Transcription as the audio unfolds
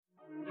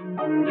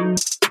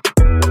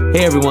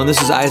Hey everyone,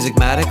 this is Isaac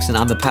Maddox, and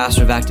I'm the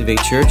pastor of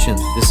Activate Church, and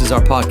this is our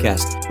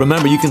podcast.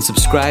 Remember, you can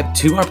subscribe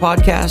to our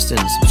podcast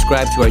and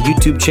subscribe to our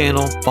YouTube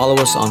channel.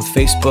 Follow us on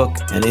Facebook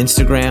and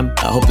Instagram.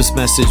 I hope this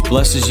message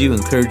blesses you,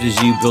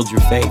 encourages you, builds your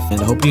faith,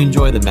 and I hope you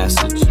enjoy the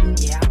message.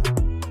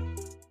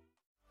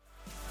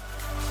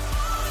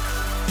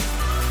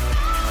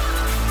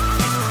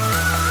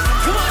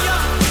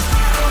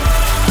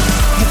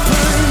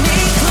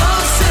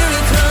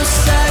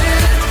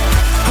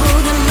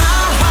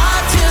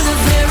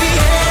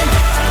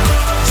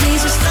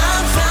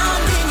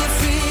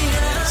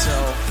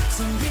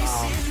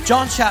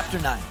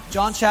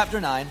 John chapter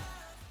 9,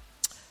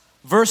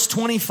 verse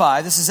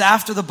 25. This is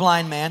after the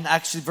blind man,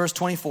 actually verse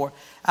 24.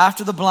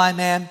 After the blind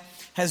man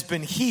has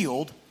been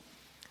healed,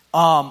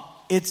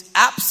 it's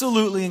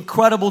absolutely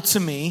incredible to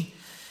me,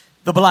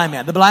 the blind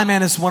man. The blind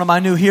man is one of my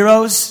new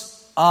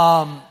heroes,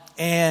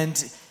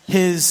 and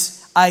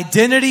his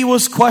identity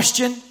was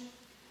questioned.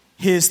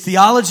 His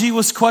theology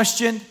was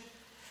questioned.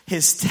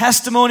 His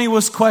testimony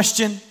was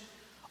questioned.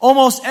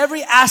 Almost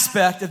every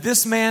aspect of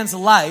this man's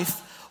life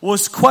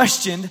was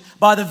questioned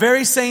by the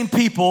very same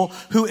people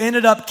who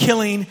ended up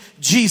killing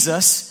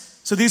Jesus.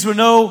 So these were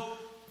no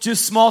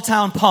just small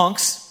town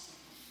punks.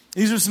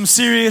 These were some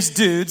serious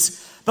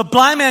dudes. The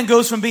blind man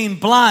goes from being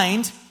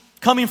blind,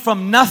 coming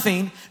from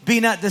nothing,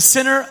 being at the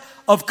center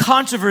of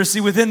controversy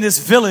within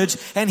this village,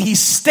 and he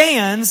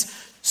stands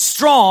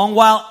strong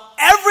while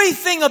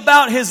everything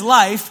about his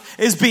life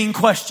is being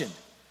questioned.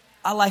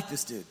 I like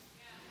this dude.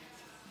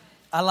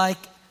 I like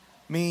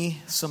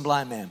me some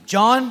blind man.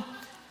 John,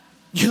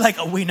 you're like,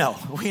 oh, we know.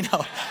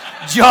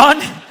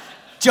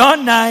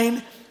 John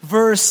 9,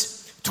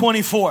 verse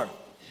 24.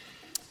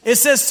 It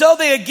says, so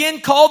they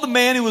again called the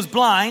man who was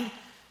blind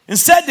and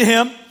said to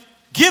him,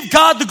 give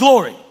God the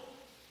glory.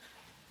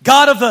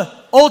 God of the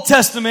Old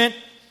Testament,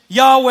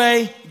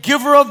 Yahweh,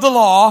 giver of the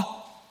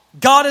law,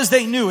 God as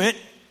they knew it.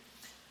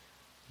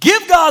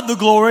 Give God the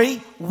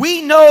glory.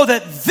 We know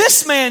that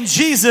this man,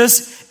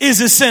 Jesus,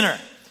 is a sinner.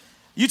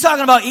 You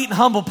talking about eating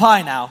humble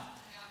pie now.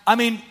 I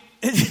mean,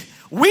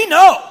 we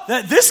know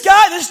that this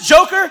guy, this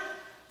joker,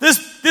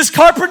 this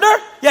carpenter,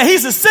 yeah,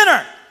 he's a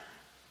sinner.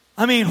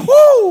 I mean,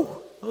 whoo,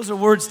 those are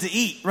words to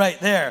eat right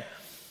there.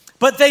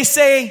 But they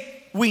say,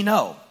 we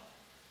know.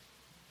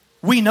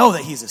 We know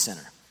that he's a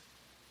sinner.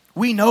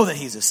 We know that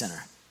he's a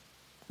sinner.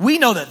 We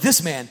know that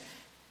this man,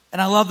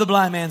 and I love the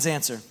blind man's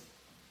answer.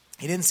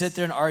 He didn't sit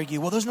there and argue,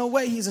 well, there's no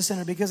way he's a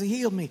sinner because he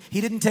healed me. He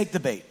didn't take the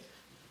bait.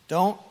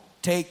 Don't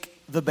take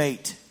the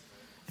bait.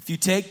 If you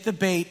take the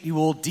bait, you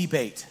will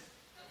debate.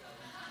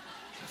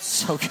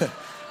 So good.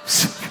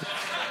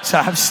 So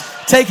I'm just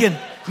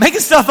making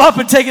stuff up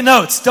and taking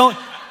notes.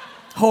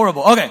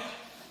 Horrible. Okay.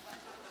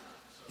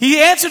 He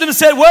answered him and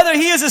said, whether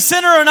he is a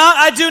sinner or not,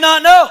 I do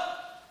not know.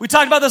 We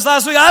talked about this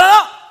last week. I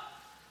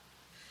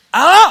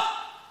don't know.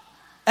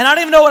 And I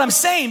don't even know what I'm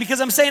saying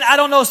because I'm saying I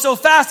don't know so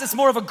fast. It's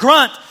more of a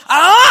grunt.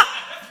 I don't know.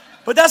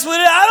 But that's what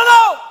it is.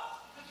 I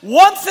don't know.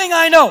 One thing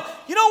I know.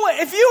 You know what?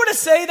 If you were to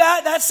say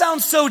that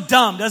sounds so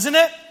dumb, doesn't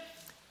it?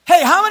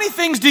 Hey, how many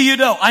things do you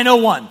know? I know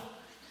one.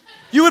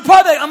 You would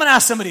probably, I'm going to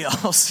ask somebody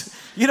else.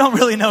 You don't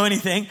really know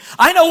anything.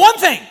 I know one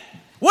thing.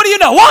 What do you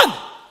know? One.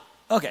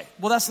 Okay,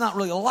 well, that's not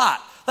really a lot.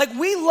 Like,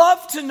 we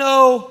love to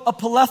know a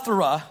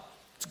plethora,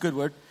 it's a good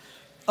word,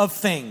 of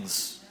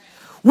things.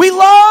 We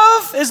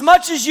love, as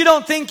much as you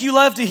don't think you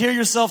love to hear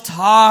yourself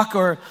talk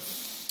or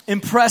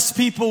impress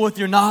people with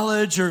your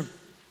knowledge or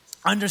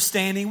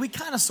understanding, we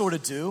kind of sort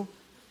of do.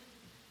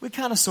 We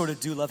kind of sort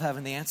of do love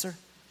having the answer.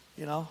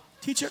 You know,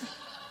 teacher,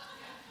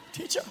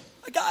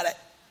 I got it.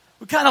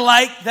 We kind of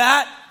like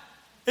that.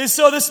 And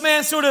so this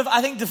man sort of,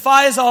 I think,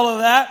 defies all of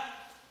that.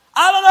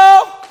 I don't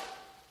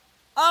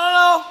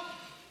know.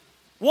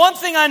 One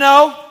thing I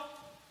know,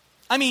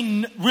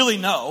 really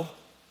no,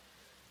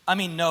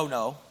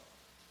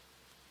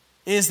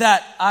 is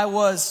that I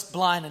was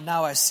blind and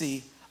now I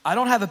see. I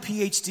don't have a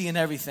PhD in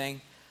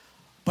everything,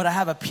 but I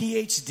have a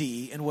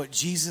PhD in what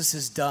Jesus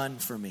has done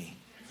for me.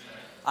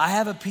 I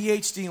have a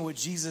PhD in what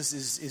Jesus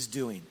is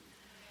doing.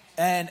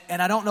 And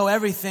I don't know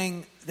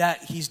everything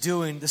that he's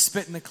doing, the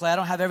spit in the clay. I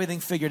don't have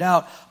everything figured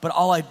out, but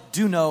all I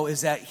do know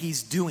is that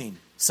he's doing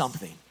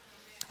something.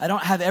 I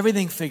don't have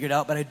everything figured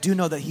out, but I do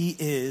know that he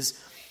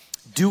is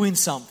doing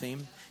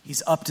something.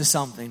 He's up to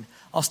something.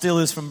 I'll steal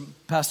this from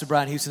Pastor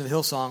Brian Houston of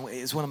Hillsong.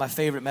 It's one of my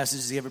favorite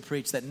messages he ever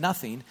preached, that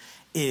nothing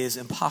is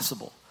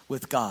impossible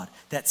with God,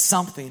 that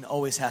something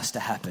always has to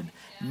happen.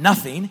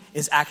 Nothing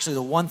is actually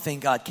the one thing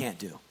God can't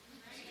do,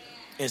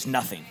 is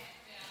nothing.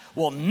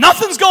 Well,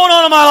 nothing's going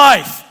on in my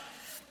life.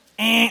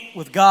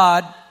 With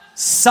God,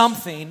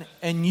 something,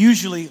 and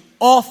usually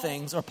all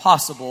things are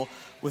possible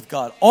with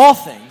God. All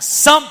things,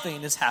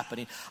 something is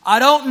happening. I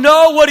don't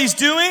know what he's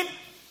doing.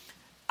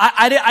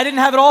 I didn't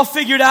have it all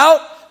figured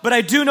out, but I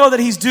do know that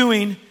he's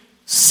doing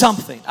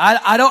something.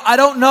 I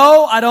don't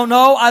know.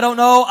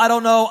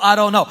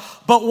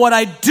 But what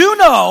I do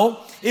know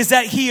is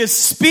that he is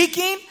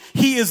speaking,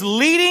 he is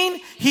leading,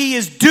 he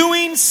is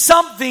doing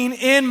something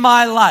in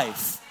my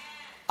life.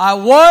 I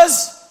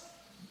was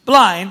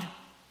blind,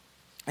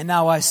 and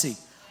now I see.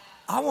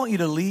 I want you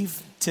to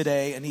leave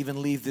today and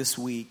even leave this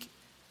week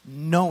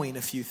knowing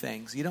a few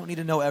things. You don't need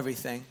to know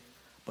everything,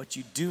 but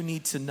you do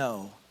need to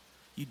know.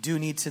 You do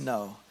need to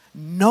know.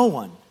 No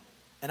one,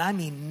 and I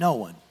mean no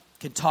one,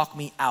 can talk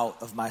me out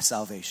of my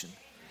salvation.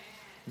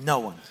 No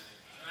one.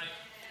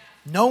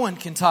 No one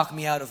can talk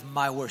me out of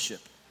my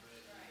worship.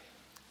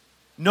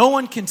 No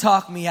one can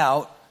talk me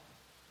out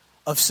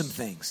of some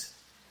things.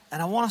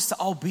 And I want us to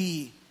all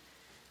be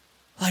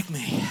like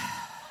me.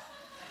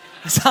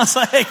 It sounds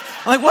like,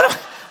 I'm like,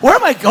 where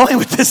am I going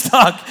with this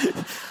talk?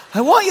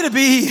 I want you to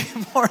be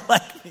more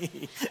like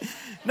me.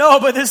 No,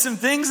 but there's some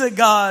things that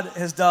God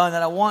has done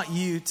that I want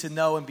you to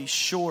know and be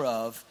sure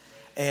of.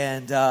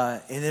 And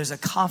there's a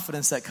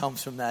confidence that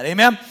comes from that.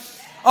 Amen?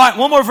 All right,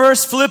 one more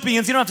verse,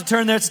 Philippians. You don't have to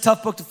turn there. It's a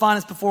tough book to find.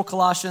 It's before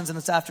Colossians, and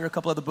it's after a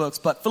couple other books.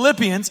 But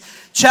Philippians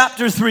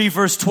chapter 3,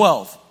 verse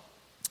 12.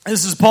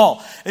 This is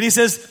Paul. And he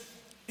says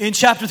in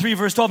chapter 3,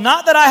 verse 12,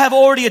 not that I have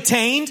already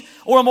attained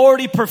or am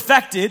already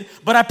perfected,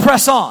 but I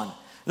press on,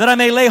 that I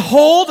may lay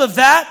hold of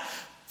that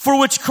for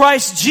which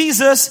Christ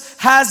Jesus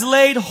has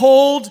laid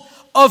hold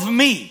of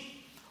me.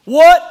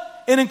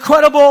 What an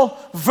incredible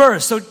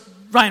verse. So,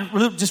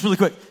 Ryan, just really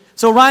quick.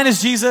 So Ryan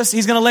is Jesus.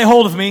 He's going to lay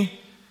hold of me.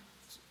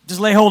 Just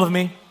lay hold of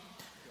me.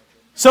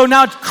 So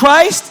now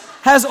Christ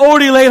has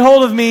already laid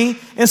hold of me,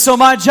 and so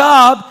my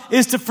job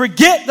is to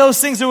forget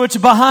those things which are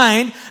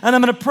behind, and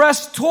I'm going to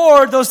press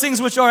toward those things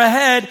which are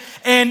ahead,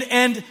 and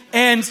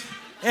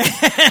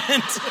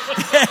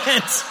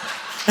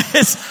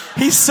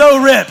he's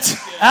so ripped.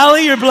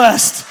 Allie, you're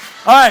blessed.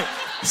 All right.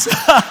 So,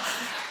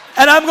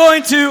 and I'm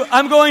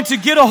going to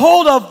get a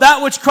hold of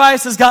that which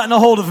Christ has gotten a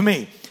hold of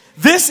me.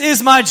 This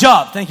is my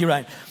job. Thank you,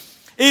 Ryan.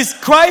 Is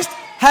Christ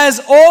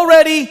has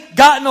already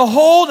gotten a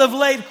hold of,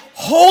 laid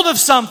hold of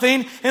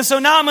something, and so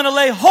now I'm going to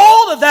lay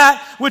hold of that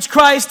which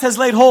Christ has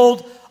laid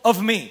hold of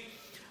me.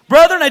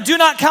 Brethren, I do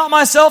not count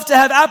myself to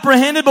have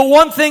apprehended, but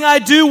one thing I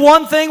do,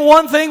 one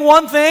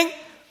thing.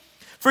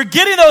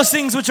 Forgetting those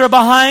things which are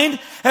behind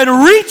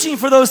and reaching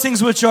for those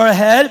things which are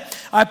ahead,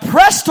 I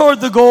press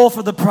toward the goal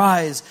for the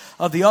prize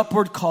of the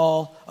upward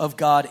call of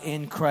God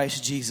in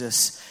Christ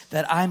Jesus,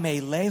 that I may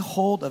lay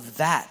hold of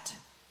that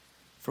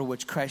for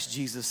which Christ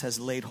Jesus has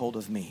laid hold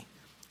of me.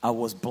 I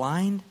was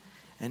blind,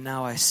 and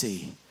now I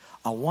see.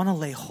 I want to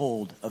lay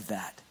hold of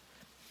that.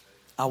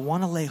 I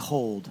want to lay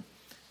hold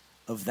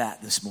of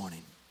that this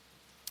morning.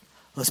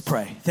 Let's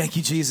pray. Thank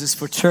you, Jesus,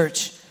 for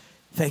church.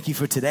 Thank you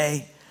for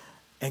today.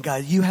 And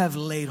God, you have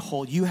laid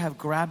hold. You have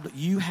grabbed,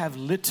 you have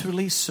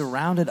literally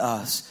surrounded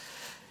us.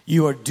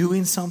 You are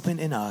doing something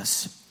in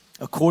us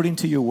according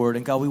to your word.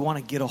 And God, we want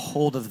to get a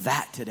hold of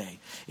that today.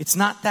 It's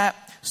not that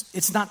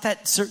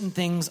certain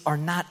things are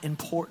not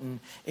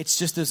important. It's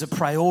just there's a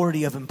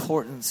priority of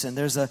importance, and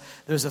there's a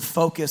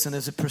focus and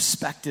there's a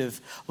perspective,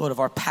 Lord, of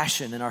our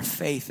passion and our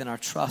faith and our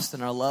trust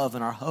and our love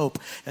and our hope.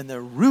 And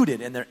they're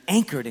rooted and they're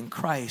anchored in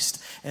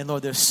Christ. And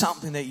Lord, there's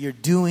something that you're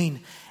doing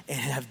and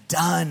have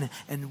done,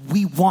 and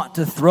we want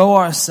to throw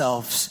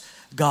ourselves,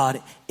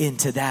 God,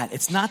 into that.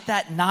 It's not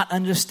that not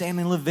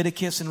understanding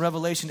Leviticus and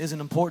Revelation isn't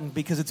important,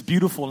 because it's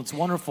beautiful and it's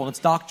wonderful and it's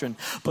doctrine.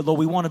 But Lord,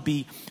 we want to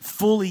be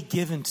fully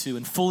given to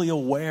and fully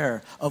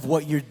aware of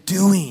what you're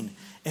doing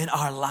in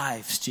our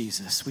lives,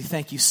 Jesus. We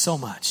thank you so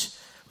much.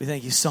 We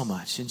thank you so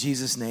much. In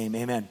Jesus' name,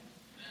 amen.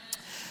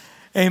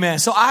 Amen.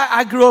 So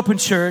I grew up in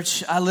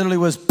church. I literally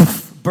was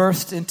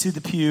birthed into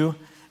the pew,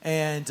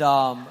 and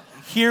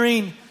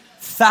hearing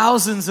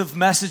thousands of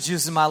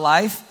messages in my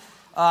life,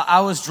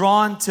 I was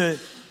drawn to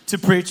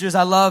preachers.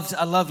 I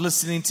loved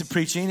listening to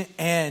preaching,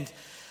 and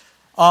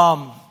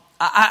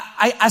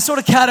I sort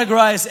of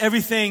categorize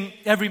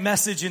every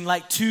message in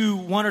like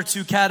one or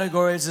two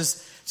categories,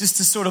 just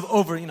to sort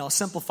of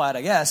simplify it,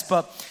 I guess.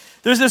 But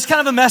there's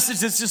kind of a message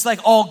that's just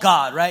like all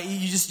God, right?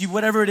 You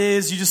whatever it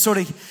is, you just sort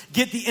of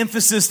get the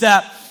emphasis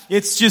that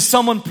it's just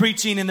someone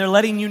preaching and they're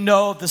letting you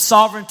know the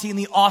sovereignty and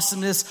the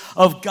awesomeness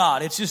of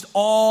God. It's just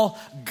all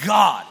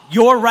God.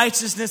 Your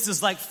righteousness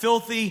is like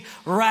filthy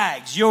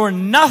rags. You're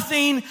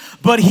nothing,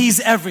 but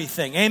He's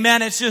everything.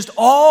 Amen. It's just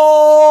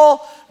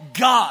all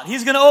God.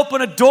 He's going to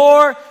open a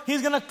door.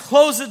 He's going to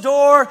close a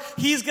door.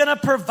 He's going to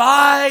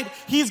provide.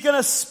 He's going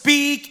to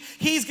speak.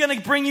 He's going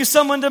to bring you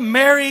someone to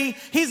marry.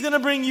 He's going to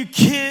bring you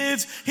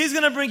kids. He's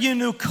going to bring you a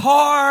new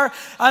car.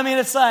 I mean,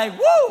 it's like,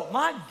 whoa,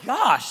 my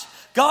gosh.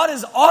 God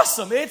is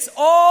awesome. It's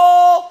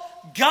all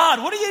God.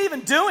 What are you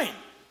even doing?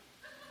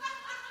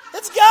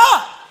 It's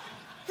God.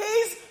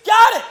 He's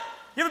got it.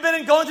 You ever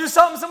been going through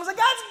something, someone's like,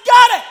 God's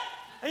got it.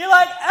 And you're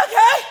like,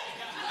 okay.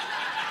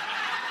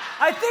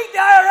 I think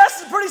the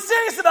IRS is pretty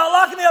serious about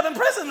locking me up in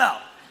prison, though.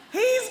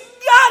 He's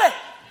got it.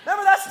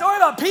 Remember that story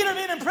about Peter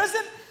being in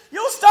prison?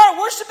 You'll start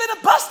worshiping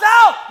and bust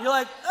out. You're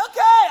like,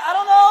 okay, I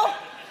don't know.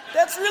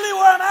 That's really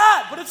where I'm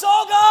at. But it's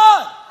all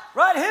God.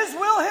 Right? His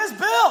will, His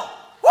bill.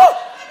 Woo!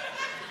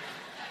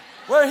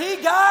 Where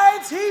He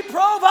guides, He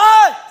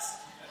provides.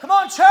 Come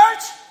on,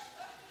 church.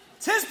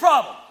 It's His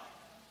problem.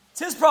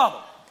 It's His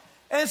problem.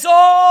 And it's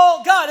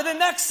all God. And then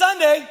next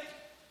Sunday,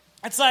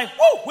 it's like,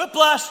 whoo,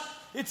 whiplash.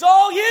 It's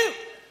all you.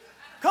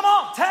 Come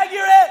on, tag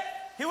your it.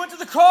 He went to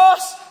the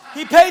cross.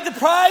 He paid the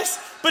price.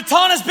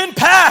 Baton has been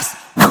passed.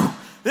 Whew.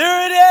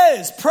 There it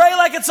is. Pray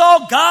like it's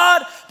all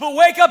God, but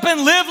wake up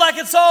and live like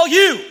it's all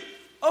you.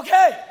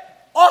 Okay,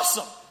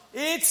 awesome.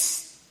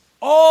 It's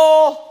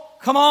all,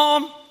 come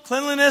on,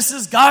 cleanliness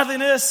is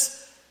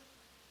godliness.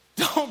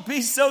 Don't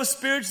be so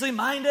spiritually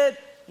minded.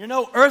 You're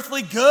no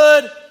earthly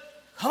good.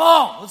 Come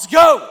on, let's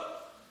go.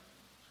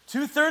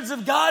 2/3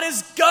 of God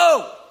is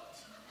go.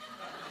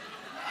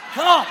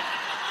 Come on.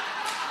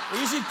 It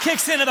usually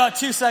kicks in about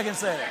 2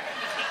 seconds later.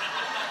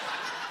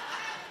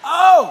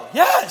 Oh,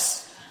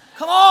 yes.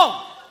 Come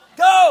on.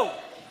 Go.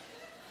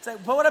 It's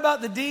like, but what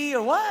about the D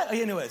or what?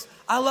 Anyways,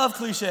 I love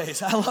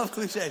cliches.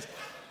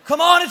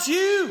 Come on, it's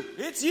you.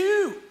 It's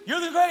you. You're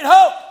the great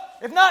hope.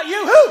 If not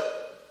you, who?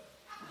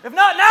 If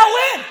not now,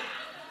 when?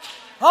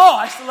 Oh,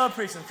 I still love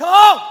preaching. Come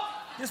on.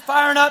 Just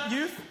firing up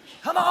youth.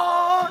 Come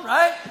on,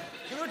 right?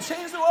 We're going to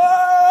change the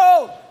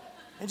world.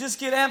 And just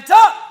get amped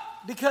up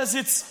because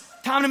it's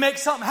time to make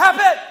something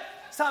happen.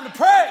 It's time to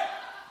pray.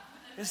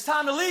 It's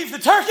time to leave the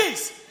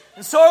turkeys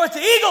and soar with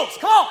the eagles.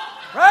 Come on,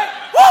 right?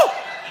 Woo!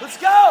 Let's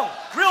go.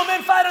 Real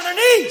men fight on their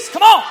knees.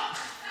 Come on.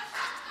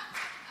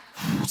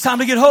 It's time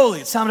to get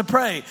holy. It's time to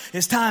pray.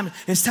 It's time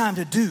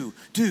to do.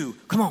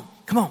 Come on.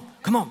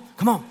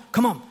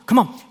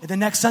 And the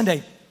next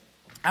Sunday,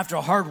 after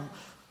a hard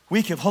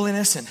week of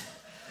holiness and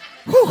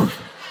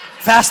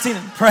fasting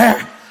and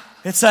prayer,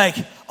 it's like,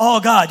 oh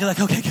God, you're like,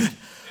 okay, good.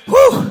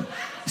 Woo!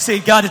 See,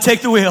 God to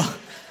take the wheel.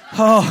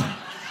 Oh,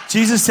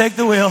 Jesus, take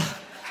the wheel.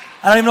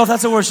 I don't even know if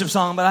that's a worship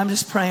song, but I'm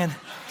just praying.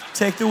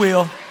 Take the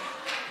wheel.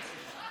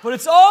 But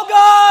it's all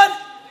God.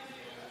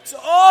 It's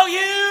all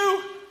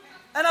you.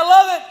 And I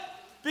love it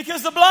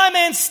because the blind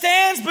man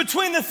stands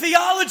between the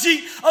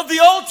theology of the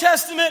Old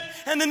Testament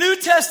and the New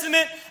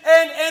Testament.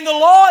 And the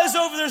law is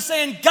over there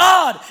saying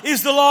God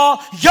is the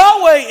law.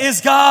 Yahweh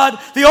is God.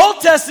 The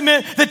Old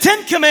Testament, the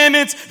 10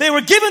 Commandments, they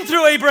were given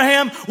through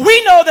Abraham.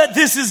 We know that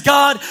this is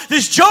God.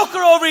 This joker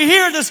over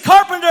here, this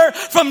carpenter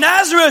from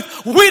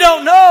Nazareth, we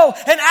don't know.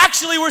 And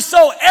actually we're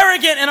so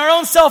arrogant in our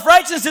own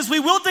self-righteousness, we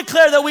will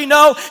declare that we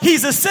know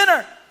he's a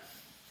sinner.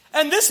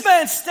 And this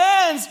man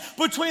stands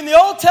between the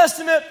Old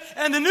Testament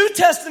and the New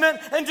Testament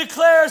and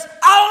declares,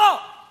 I don't know.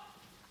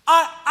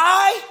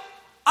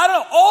 I don't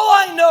know. All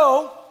I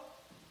know,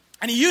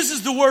 and he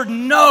uses the word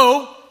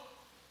know.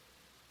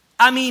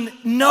 I mean,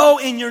 no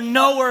in your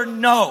knower,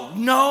 no.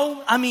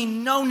 No, I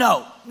mean, no.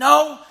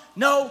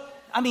 No,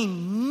 I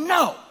mean,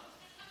 no.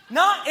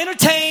 Not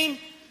entertain,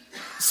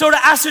 sort of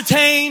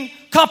ascertain,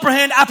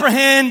 comprehend,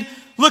 apprehend,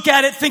 look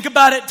at it, think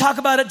about it, talk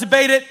about it,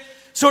 debate it,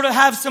 sort of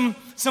have some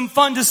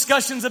fun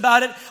discussions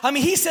about it. I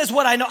mean, he says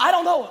what I know. I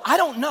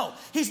don't know.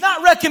 He's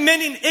not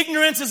recommending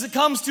ignorance as it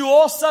comes to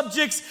all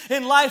subjects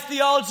in life,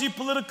 theology,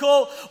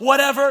 political,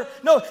 whatever.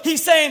 No,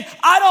 he's saying,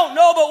 I don't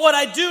know, but what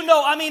I do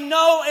know. I mean,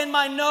 no in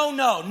my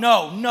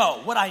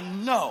no. What I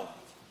know.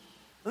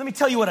 Let me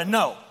tell you what I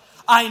know.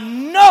 I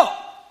know.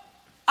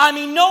 I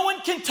mean, no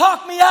one can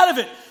talk me out of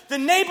it. The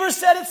neighbor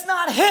said it's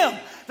not him.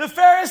 The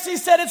Pharisee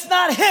said it's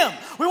not him.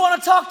 We want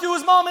to talk to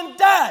his mom and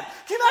dad.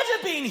 Can you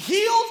imagine being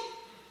healed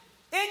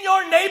in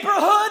your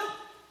neighborhood?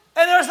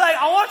 And there's like,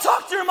 I want to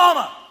talk to your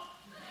mama.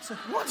 It's like,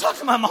 you want to talk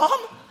to my mom?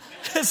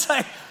 It's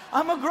like,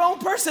 I'm a grown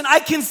person. I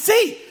can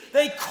see.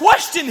 They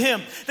questioned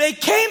him. They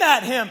came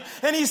at him.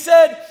 And he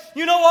said,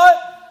 you know what?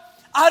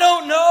 I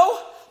don't know,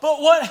 but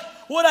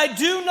what I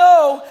do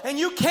know, and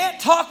you can't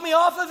talk me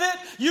off of it.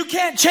 You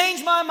can't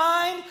change my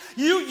mind.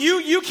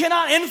 You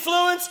cannot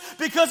influence,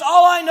 because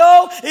all I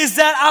know is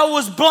that I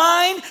was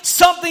blind,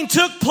 something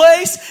took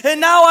place, and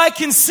now I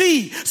can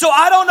see. So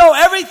I don't know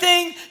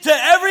everything to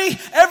every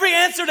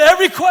answer to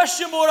every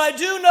question, but what I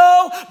do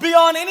know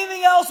beyond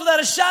anything else, without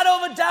a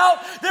shadow of a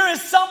doubt, there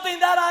is something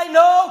that I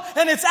know,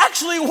 and it's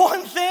actually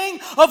one thing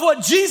of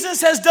what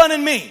Jesus has done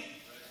in me.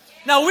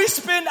 Now we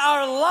spend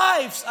our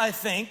lives, I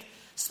think,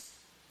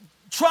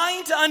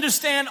 trying to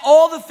understand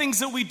all the things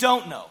that we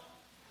don't know.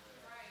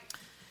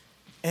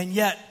 And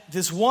yet,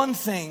 this one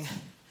thing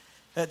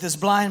that this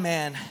blind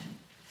man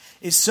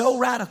is so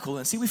radical.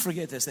 And see, we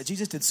forget this, that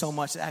Jesus did so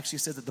much that actually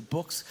said that the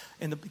books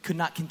could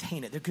not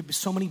contain it. There could be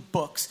so many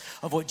books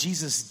of what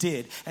Jesus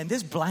did. And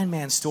this blind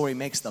man's story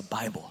makes the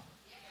Bible.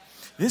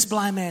 This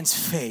blind man's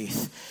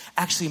faith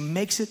actually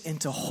makes it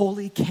into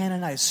holy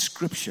canonized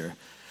scripture.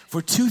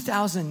 For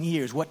 2,000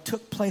 years, what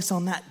took place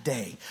on that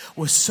day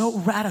was so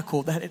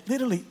radical that it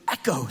literally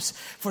echoes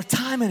for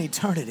time and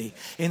eternity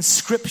in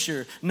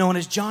scripture known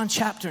as John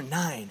chapter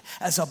 9.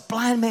 As a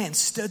blind man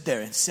stood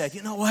there and said,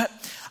 you know what?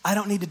 I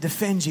don't need to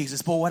defend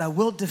Jesus, but what I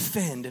will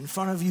defend in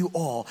front of you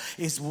all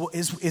is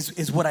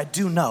what I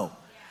do know.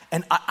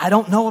 And I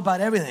don't know about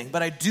everything,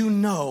 but I do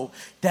know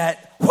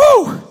that,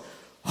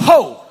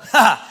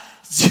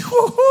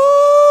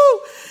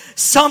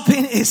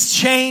 something is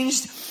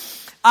changed.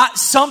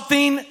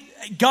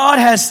 God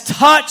has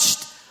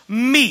touched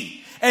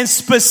me, and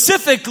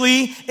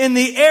specifically in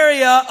the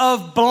area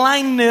of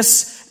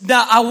blindness.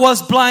 That I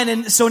was blind,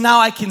 and so now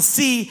I can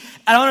see.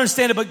 I don't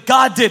understand it, but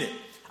God did it.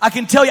 I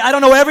can tell you, I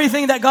don't know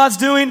everything that God's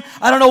doing.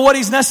 I don't know what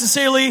he's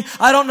necessarily,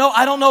 I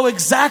don't know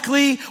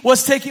exactly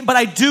what's taking, but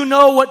I do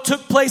know what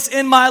took place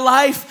in my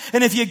life.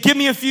 And if you give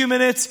me a few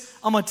minutes,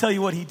 I'm going to tell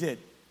you what he did.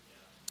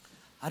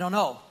 I don't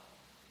know,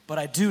 but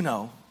I do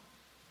know.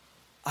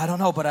 I don't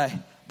know, but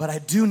I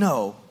do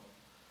know.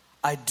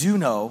 I do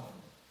know.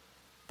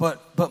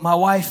 But my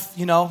wife,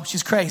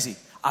 she's crazy.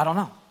 I don't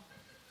know.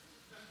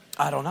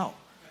 I don't know.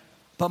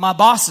 But my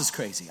boss is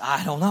crazy.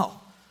 I don't know.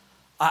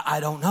 I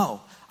don't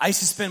know. I used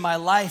to spend my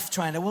life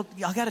trying to,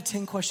 I got a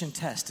 10-question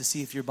test to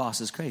see if your boss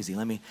is crazy.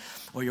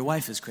 Or your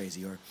wife is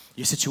crazy, or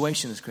your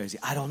situation is crazy.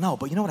 I don't know.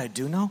 But you know what I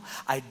do know?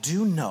 I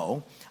do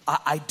know.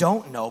 I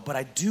don't know, but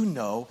I do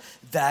know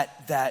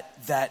that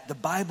the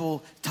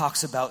Bible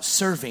talks about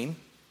serving.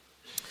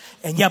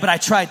 And yeah, but I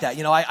tried that.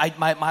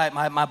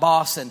 My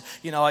boss and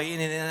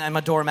I'm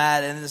a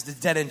doormat and it's the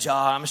dead end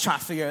job. I'm just trying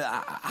to figure it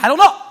out. I don't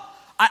know.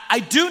 I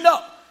do know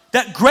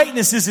that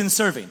greatness is in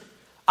serving.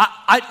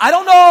 I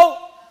don't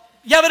know.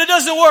 Yeah, but it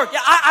doesn't work. Yeah,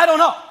 I don't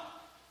know.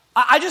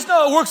 I just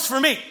know it works for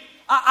me.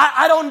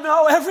 I don't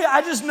know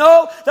I just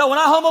know that when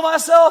I humble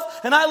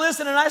myself and I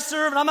listen and I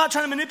serve and I'm not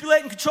trying to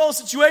manipulate and control the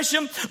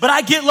situation, but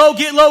I get low,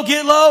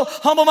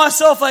 humble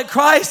myself like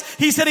Christ.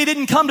 He said he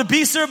didn't come to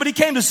be served, but he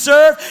came to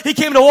serve. He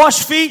came to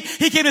wash feet.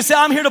 He came to say,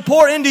 I'm here to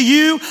pour into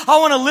you. I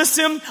want to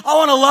listen. I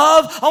want to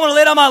love. I want to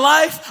lay down my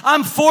life.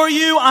 I'm for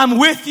you. I'm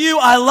with you.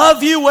 I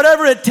love you.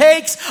 Whatever it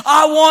takes,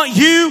 I want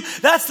you.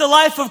 That's the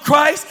life of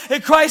Christ.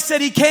 And Christ said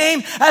he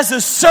came as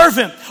a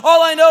servant.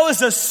 All I know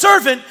is a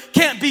servant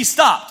can't be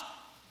stopped.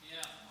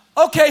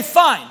 Okay,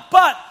 fine.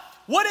 But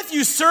what if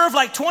you serve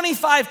like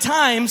 25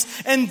 times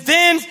and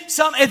then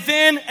some, and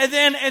then,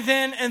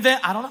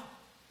 I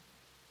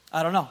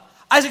don't know.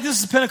 Isaac, this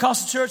is a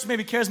Pentecostal church,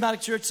 maybe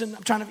charismatic church, and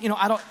I'm trying to,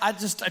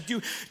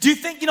 do you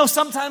think,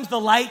 sometimes the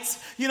lights,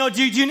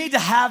 do you need to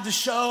have the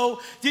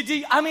show? Do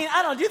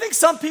you think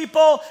some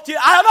people,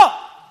 I don't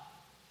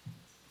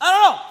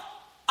know.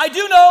 I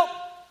do know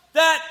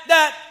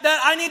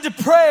that I need to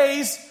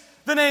praise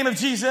the name of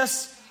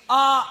Jesus.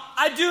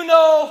 I do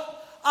know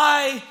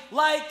I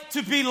like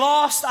to be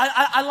lost.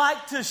 I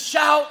like to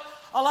shout.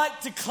 I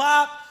like to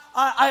clap.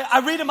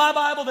 I read in my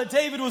Bible that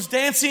David was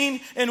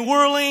dancing and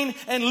whirling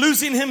and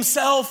losing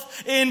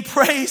himself in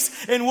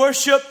praise and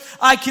worship.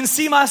 I can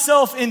see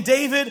myself in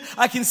David.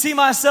 I can see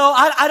myself.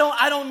 I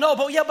don't know.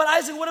 But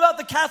Isaac, what about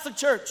the Catholic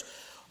Church?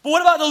 But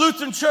what about the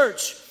Lutheran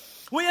Church?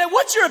 Well, yeah,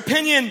 what's your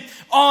opinion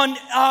on,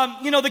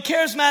 the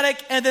charismatic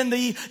and then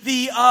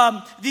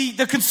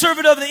the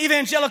conservative, the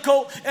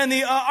evangelical, and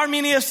the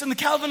Arminius and the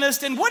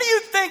Calvinist? And what do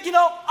you think?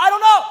 I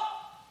don't know.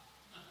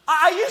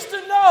 I used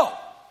to know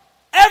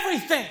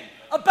everything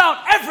about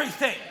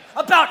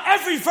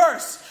every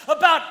verse,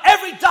 about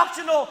every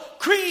doctrinal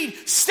creed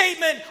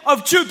statement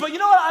of truth. But you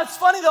know what? It's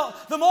funny though.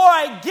 The more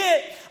I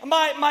get,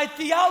 my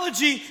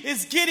theology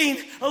is getting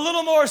a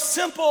little more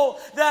simple.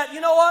 That, you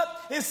know what?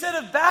 Instead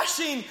of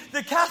bashing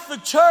the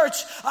Catholic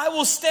Church, I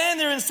will stand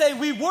there and say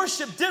we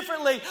worship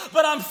differently.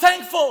 But I'm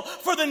thankful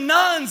for the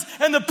nuns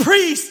and the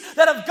priests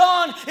that have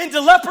gone into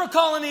leper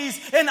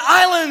colonies and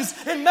islands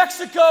in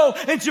Mexico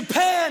and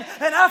Japan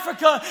and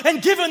Africa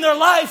and given their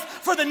life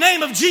for the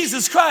name of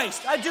Jesus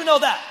Christ. I do know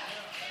that.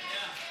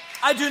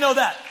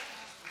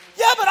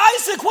 Yeah, but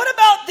Isaac, what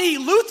about the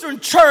Lutheran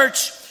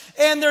Church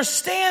and their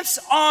stance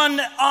on,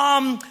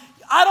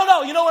 I don't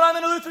know. When I'm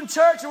in a Lutheran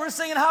church and we're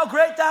singing How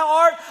Great Thou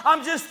Art,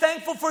 I'm just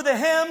thankful for the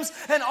hymns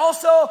and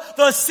also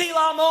the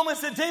Selah moments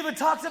that David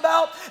talked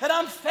about. And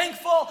I'm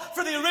thankful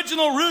for the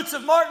original roots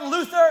of Martin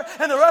Luther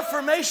and the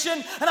Reformation.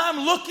 And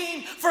I'm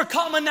looking for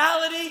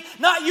commonality,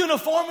 not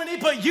uniformity,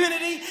 but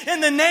unity in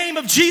the name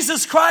of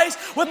Jesus Christ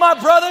with my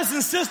brothers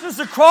and sisters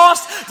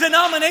across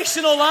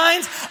denominational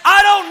lines.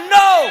 I don't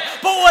know,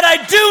 but what I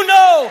do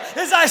know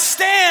is I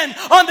stand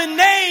on the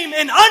name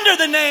and under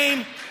the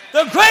name,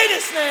 the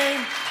greatest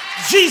name,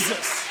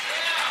 Jesus.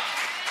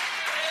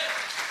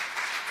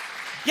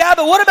 Yeah,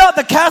 but what about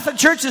the Catholic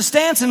Church's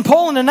stance in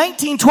Poland in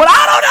 1920?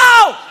 I don't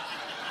know.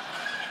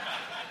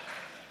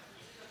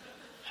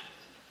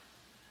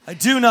 I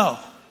do know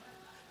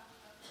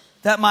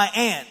that my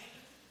aunt,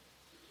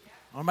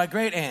 or my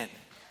great aunt,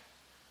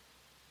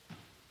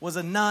 was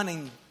a nun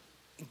and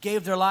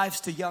gave their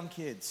lives to young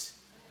kids.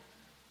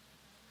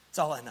 That's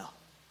all I know.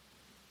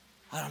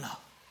 I don't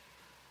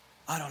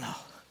know.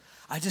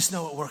 I just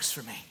know it works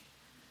for me.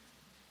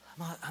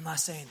 I'm not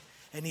saying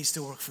it needs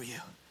to work for you.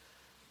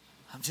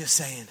 I'm just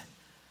saying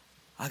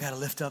I got to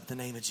lift up the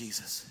name of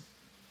Jesus.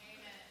 Amen.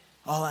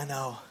 All I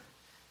know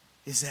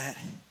is that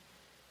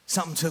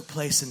something took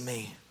place in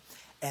me,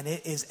 and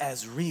it is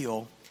as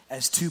real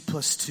as 2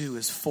 + 2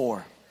 is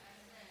 4.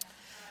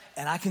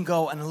 And I can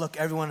go and look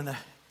everyone in the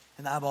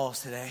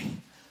eyeballs today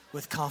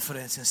with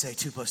confidence and say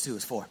 2 + 2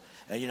 is 4.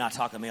 You're not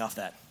talking me off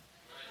that.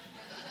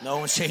 No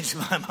one's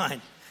changing my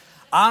mind.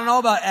 I don't know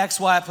about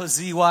XY plus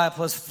ZY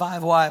plus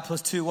 5Y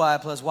plus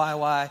 2Y plus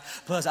YY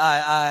plus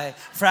I,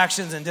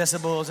 fractions and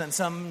decibels and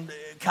some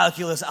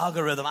calculus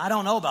algorithm. I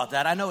don't know about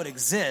that. I know it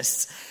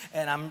exists,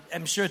 and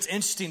I'm sure it's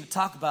interesting to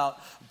talk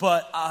about,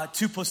 but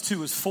 2 plus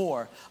 2 is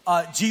 4.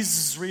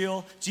 Jesus is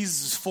real.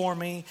 Jesus is for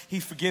me.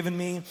 He's forgiven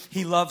me.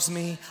 He loves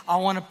me. I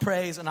want to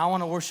praise and I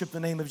want to worship the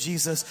name of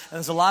Jesus. And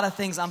there's a lot of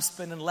things I'm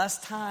spending less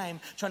time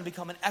trying to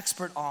become an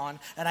expert on,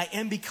 and I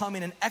am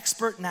becoming an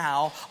expert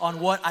now on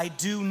what I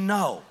do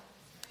know.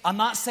 I'm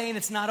not saying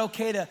it's not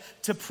okay to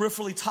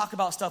peripherally talk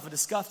about stuff and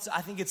discuss. I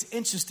think it's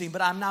interesting,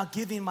 but I'm now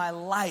giving my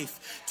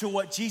life to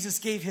what Jesus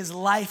gave his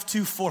life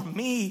to for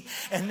me,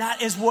 and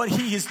that is what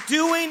he is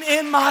doing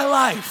in my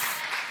life.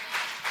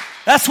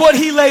 That's what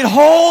he laid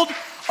hold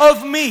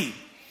of me.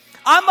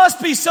 I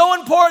must be so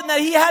important that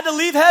he had to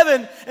leave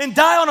heaven and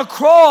die on a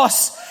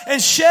cross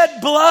and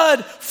shed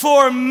blood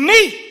for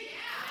me.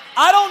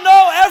 I don't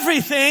know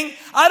everything.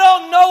 I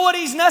don't know what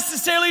he's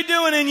necessarily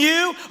doing in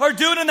you or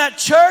doing in that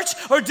church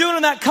or doing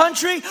in that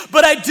country,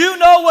 but I do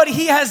know what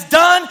he has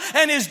done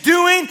and is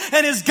doing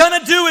and is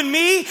gonna do in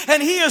me,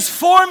 and he is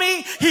for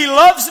me. He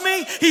loves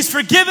me. He's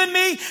forgiven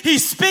me.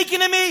 He's speaking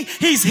to me.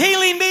 He's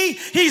healing me.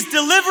 He's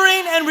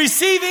delivering and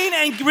receiving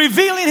and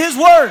revealing his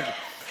word.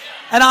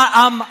 And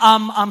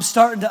I'm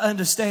starting to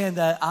understand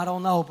that I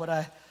don't know, but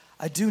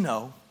I do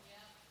know.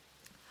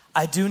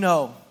 I do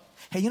know.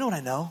 Hey, you know what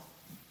I know?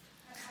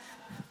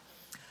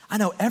 I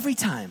know every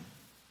time,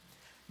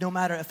 no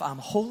matter if I'm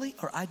holy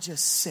or I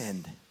just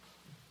sinned,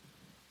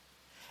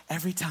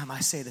 every time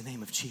I say the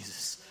name of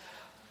Jesus,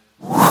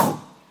 whew,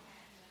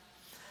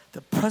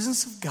 the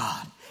presence of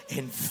God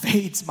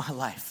invades my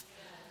life,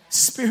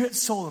 spirit,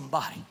 soul, and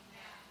body.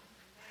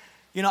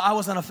 You know, I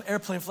was on an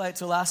airplane flight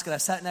to Alaska, and I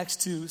sat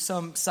next to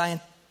some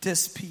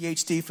scientist,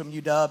 PhD from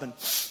UW, and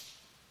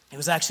he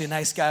was actually a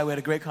nice guy. We had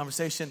a great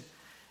conversation,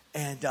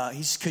 and he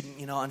just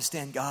couldn't,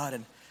 understand God.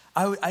 And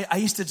I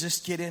used to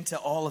just get into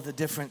all of the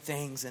different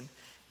things, and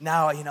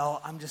now,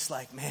 I'm just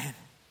like, man,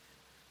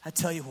 I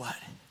tell you what,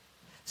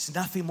 it's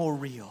nothing more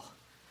real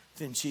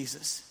than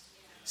Jesus.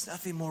 It's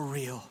nothing more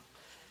real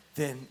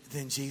than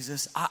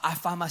Jesus. I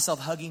find myself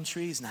hugging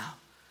trees now.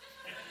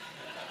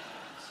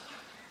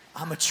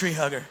 I'm a tree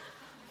hugger.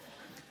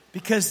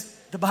 Because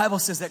the Bible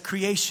says that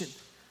creation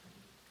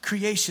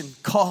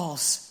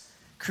calls,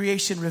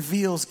 creation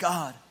reveals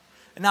God.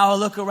 And now I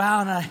look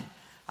around and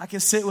I can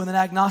sit with an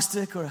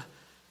agnostic or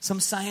some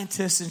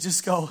scientist and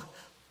just go,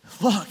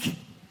 look,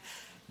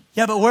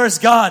 yeah, but where's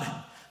God?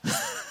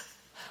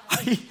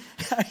 Are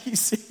you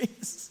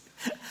serious?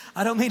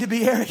 I don't mean to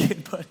be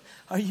arrogant, but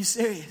are you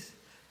serious?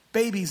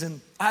 Babies and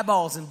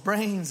eyeballs and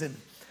brains and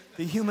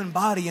the human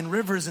body and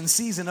rivers and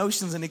seas and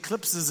oceans and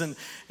eclipses and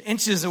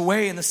inches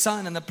away in the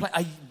sun and the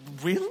planet.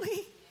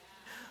 Really?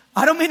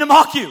 I don't mean to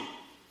mock you.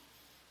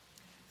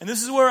 And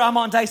this is where I'm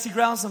on dicey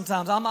ground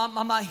sometimes. I'm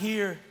not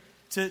here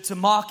to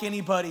mock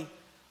anybody.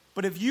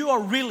 But if you are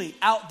really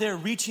out there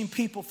reaching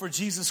people for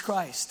Jesus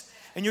Christ,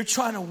 and you're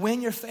trying to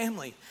win your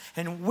family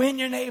and win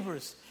your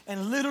neighbors,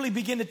 and literally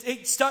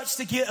it starts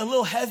to get a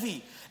little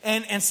heavy.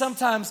 And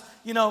sometimes,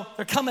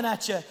 they're coming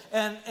at you.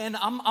 And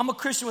I'm a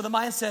Christian with a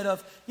mindset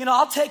of,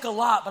 I'll take a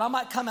lot, but I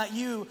might come at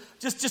you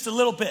just a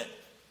little bit.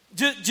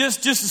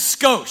 Just a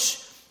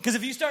skosh. Because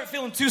if you start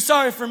feeling too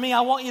sorry for me, I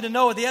want you to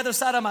know the other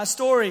side of my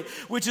story,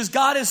 which is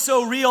God is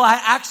so real,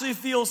 I actually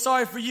feel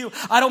sorry for you.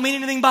 I don't mean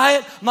anything by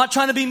it. I'm not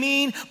trying to be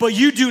mean, but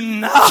you do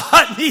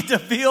not need to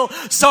feel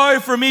sorry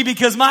for me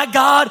because my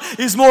God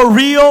is more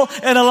real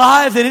and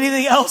alive than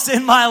anything else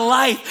in my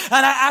life.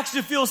 And I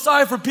actually feel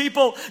sorry for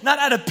people, not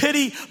out of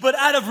pity, but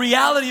out of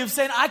reality of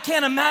saying, I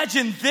can't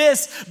imagine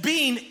this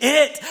being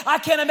it. I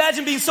can't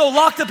imagine being so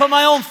locked up in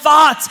my own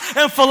thoughts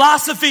and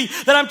philosophy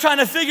that I'm trying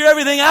to figure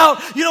everything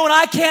out. When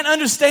I can't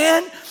understand,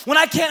 when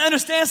I can't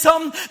understand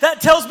something,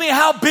 that tells me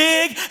how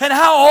big and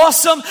how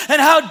awesome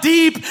and how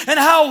deep and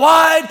how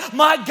wide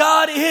my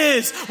God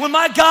is. When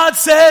my God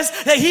says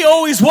that he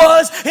always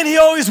was and he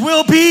always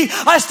will be,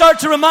 I start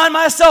to remind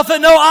myself that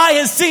no eye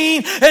has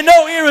seen and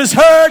no ear has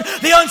heard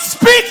the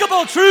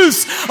unspeakable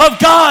truths of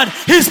God,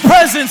 his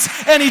presence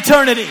and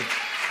eternity.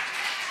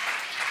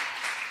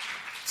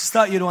 Just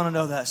thought you'd want to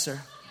know that, sir.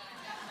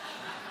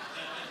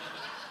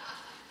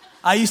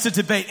 I used to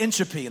debate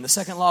entropy and the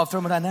second law of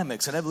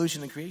thermodynamics and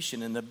evolution and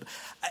creation. And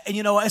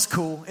you know what? It's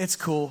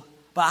cool.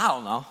 But I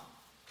don't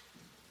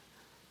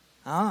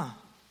know.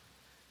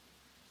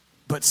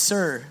 But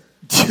sir,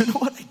 do you know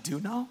what I do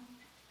know?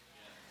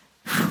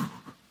 Whew.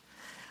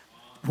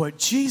 What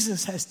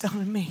Jesus has done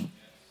in me.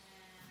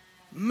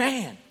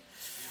 Man.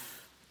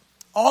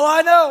 All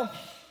I know.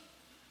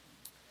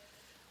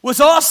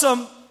 What's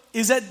awesome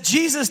is that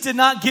Jesus did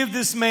not give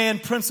this man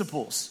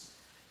principles.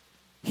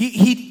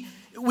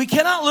 We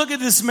cannot look at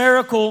this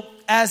miracle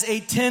as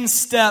a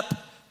 10-step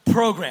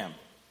program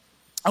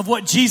of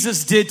what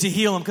Jesus did to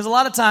heal him. Because a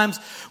lot of times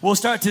we'll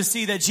start to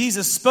see that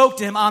Jesus spoke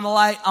to him, I'm the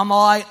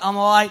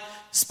light,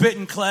 spit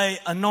and clay,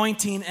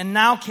 anointing, and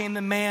now came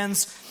the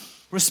man's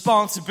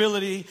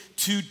responsibility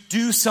to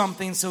do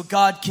something so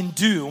God can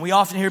do. And we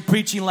often hear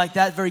preaching like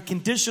that, very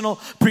conditional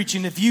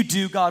preaching. If you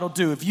do, God will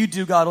do. If you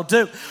do, God will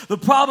do. The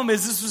problem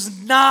is this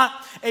was not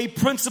a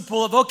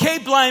principle of, okay,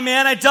 blind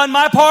man, I done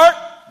my part.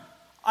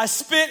 I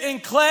spit in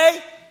clay.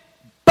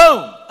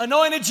 Boom,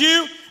 anointed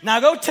you. Now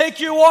go take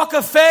your walk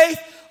of faith.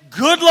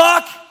 Good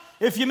luck.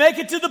 If you make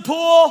it to the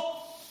pool,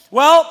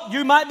 well,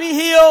 you might be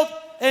healed.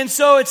 And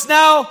so it's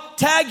now,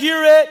 tag,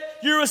 you're it,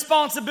 your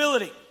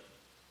responsibility.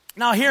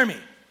 Now hear me.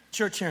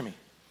 Church, hear me.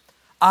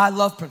 I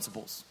love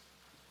principles.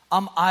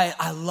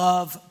 I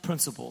love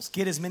principles.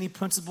 Get as many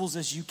principles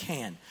as you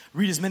can.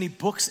 Read as many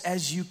books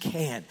as you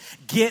can.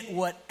 Get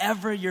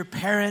whatever your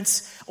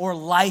parents or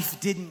life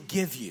didn't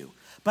give you.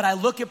 But I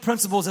look at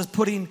principles as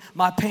putting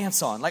my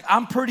pants on. Like,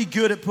 I'm pretty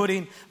good at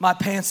putting my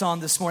pants on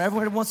this morning.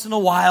 Every once in a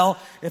while,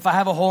 if I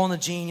have a hole in the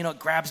jean, it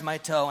grabs my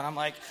toe. And I'm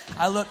like,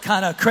 I look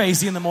kind of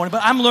crazy in the morning.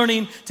 But I'm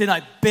learning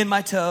to bend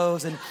my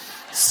toes and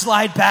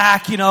slide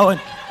back,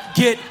 and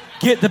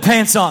get the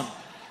pants on.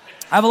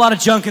 I have a lot of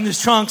junk in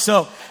this trunk,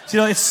 so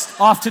it's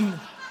often,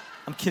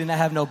 I'm kidding, I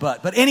have no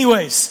butt. But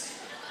anyways,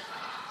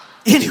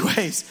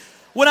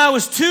 when I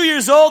was 2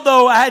 years old,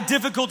 though, I had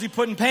difficulty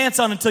putting pants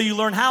on until you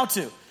learn how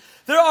to.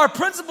 There are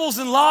principles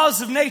and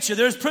laws of nature.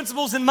 There's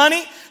principles in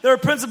money. There are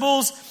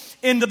principles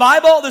in the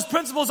Bible. There's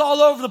principles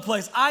all over the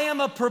place. I am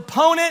a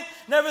proponent.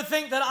 Never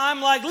think that I'm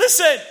like,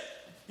 listen,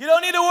 you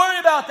don't need to worry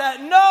about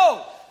that.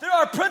 No, there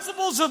are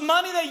principles of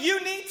money that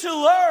you need to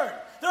learn.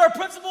 There are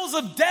principles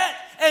of debt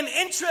and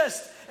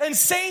interest and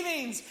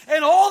savings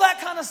and all that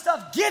kind of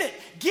stuff. Get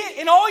it.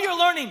 In all your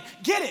learning,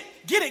 get it.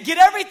 Get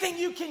everything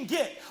you can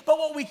get. But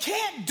what we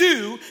can't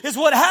do is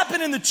what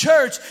happened in the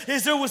church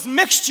is there was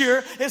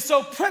mixture, and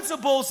so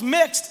principles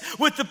mixed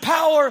with the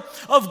power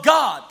of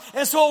God.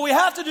 And so what we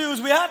have to do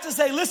is we have to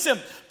say, listen,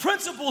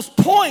 principles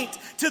point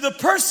to the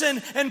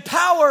person and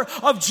power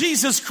of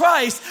Jesus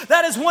Christ.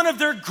 That is one of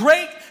their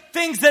great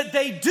things that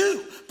they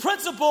do.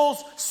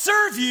 Principles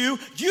serve you,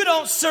 you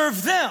don't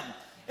serve them.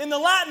 In the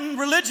Latin,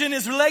 religion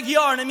is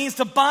religare, and it means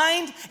to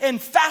bind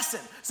and fasten.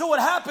 So what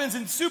happens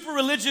in super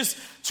religious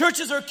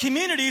churches or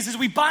communities is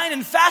we bind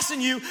and fasten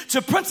you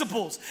to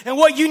principles. And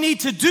what you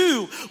need to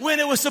do when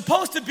it was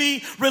supposed to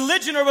be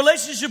religion or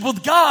relationship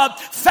with God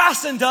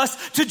fastened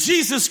us to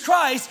Jesus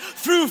Christ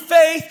through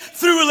faith,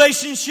 through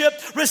relationship,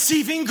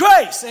 receiving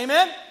grace.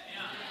 Amen?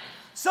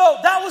 So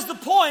that was the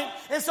point.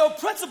 And so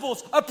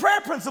principles, a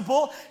prayer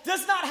principle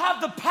does not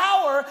have the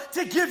power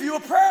to give you a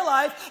prayer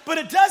life, but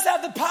it does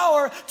have the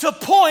power to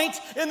point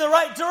in the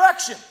right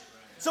direction.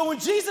 So when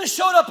Jesus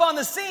showed up on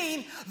the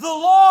scene, the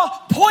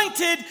law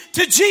pointed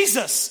to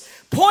Jesus,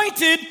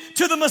 pointed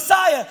to the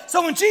Messiah.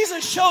 So when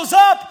Jesus shows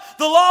up,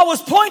 the law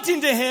was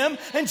pointing to him,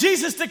 and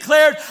Jesus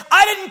declared,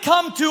 I didn't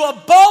come to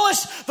abolish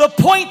the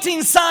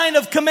pointing sign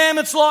of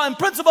commandments, law, and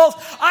principles.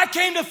 I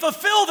came to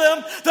fulfill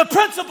them. The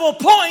principle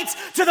points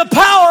to the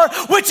power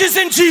which is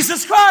in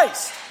Jesus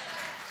Christ.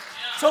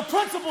 So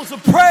principles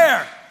of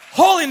prayer,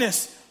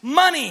 holiness,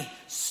 money,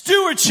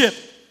 stewardship,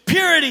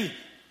 purity,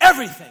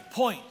 everything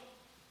point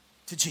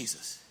to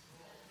Jesus.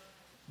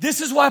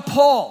 This is why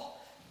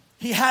Paul,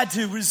 he had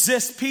to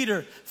resist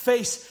Peter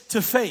face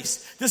to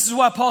face. This is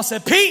why Paul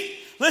said, Pete,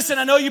 listen,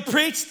 I know you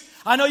preached.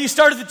 I know you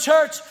started the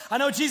church. I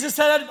know Jesus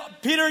said,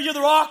 Peter, you're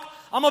the rock.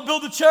 I'm going to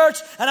build the church.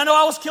 And I know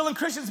I was killing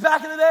Christians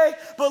back in the day.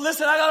 But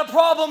listen, I got a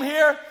problem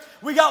here.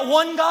 We got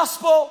one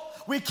gospel.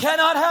 We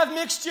cannot have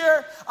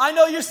mixture. I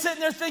know you're sitting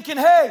there thinking,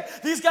 hey,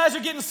 these guys are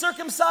getting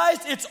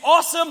circumcised. It's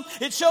awesome.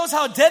 It shows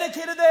how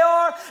dedicated they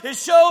are. It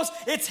shows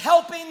it's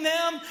helping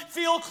them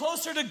feel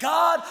closer to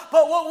God.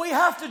 But what we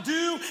have to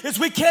do is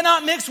we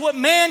cannot mix what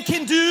man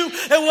can do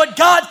and what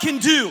God can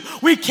do.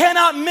 We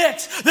cannot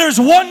mix. There's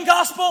one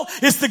gospel.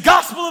 It's the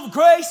gospel of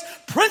grace.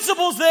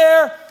 Principles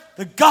there.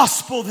 The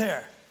gospel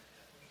there.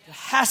 It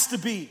has to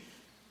be.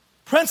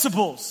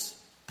 Principles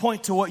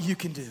point to what you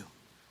can do.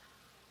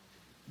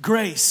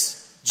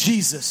 Grace,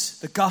 Jesus,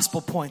 the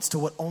gospel points to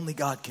what only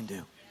God can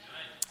do.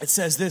 It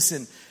says this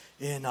in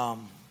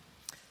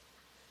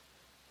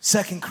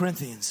 2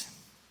 Corinthians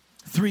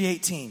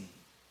 3:18.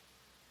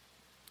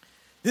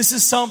 This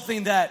is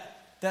something that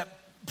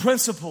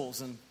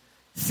principles and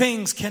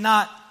things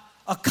cannot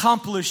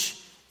accomplish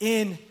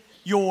in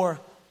your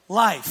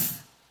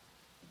life.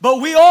 But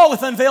we all,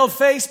 with unveiled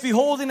face,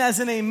 beholding as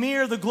in a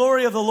mirror the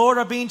glory of the Lord,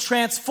 are being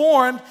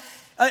transformed.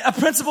 A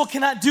principle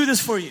cannot do this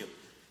for you.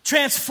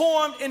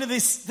 Transformed into the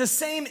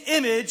same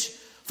image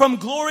from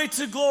glory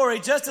to glory,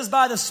 just as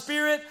by the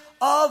Spirit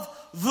of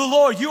the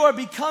Lord. You are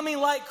becoming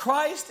like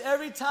Christ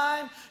every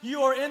time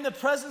you are in the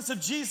presence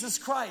of Jesus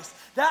Christ.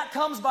 That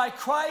comes by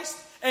Christ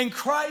and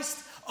Christ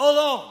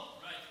alone.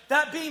 Right.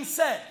 That being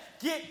said,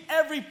 get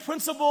every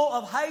principle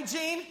of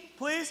hygiene,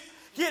 please.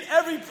 Get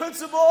every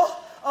principle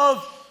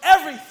of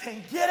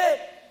everything.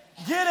 Get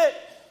it.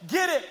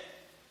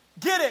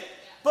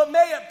 But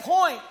may it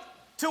point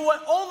to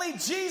what only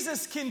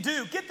Jesus can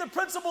do. Get the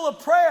principle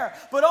of prayer,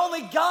 but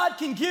only God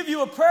can give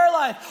you a prayer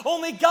life.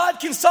 Only God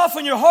can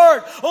soften your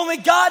heart. Only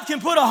God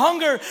can put a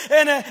hunger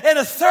and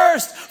a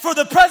thirst for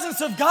the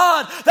presence of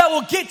God that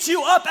will get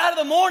you up out of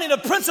the morning. A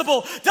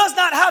principle does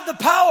not have the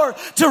power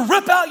to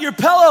rip out your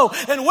pillow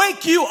and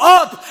wake you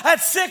up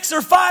at 6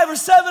 or 5 or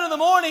 7 in the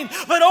morning,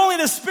 but only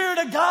the Spirit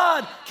of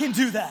God can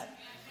do that.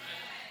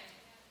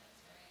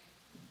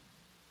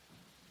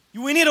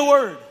 We need a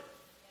word.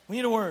 We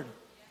need a word.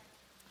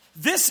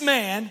 This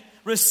man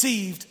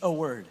received a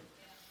word.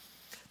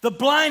 The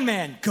blind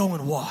man, go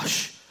and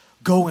wash.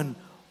 Go and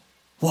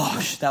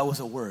wash. That was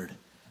a word.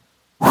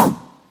 Whew.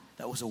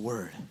 That was a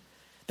word.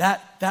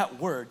 That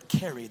word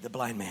carried the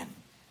blind man.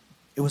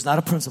 It was not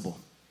a principle.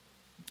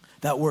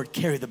 That word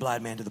carried the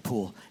blind man to the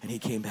pool, and he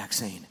came back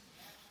sane.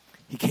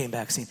 He came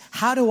back sane.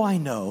 How do I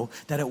know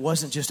that it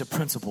wasn't just a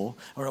principle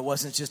or it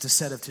wasn't just a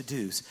set of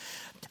to-dos?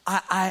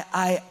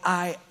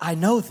 I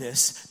know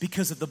this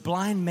because of the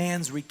blind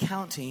man's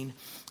recounting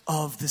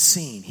of the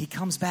scene. He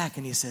comes back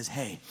and he says,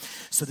 hey,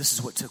 so this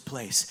is what took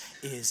place,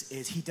 is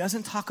he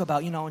doesn't talk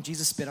about, when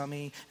Jesus spit on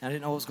me and I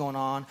didn't know what was going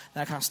on,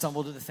 and I kind of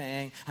stumbled to the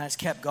thing, and I just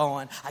kept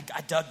going.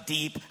 I dug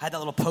deep. I had that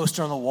little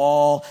poster on the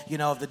wall,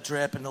 of the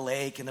drip and the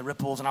lake and the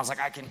ripples, and I was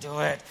like, I can do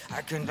it.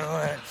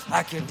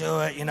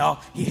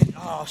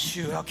 Oh,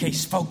 shoot, okay,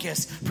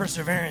 focus,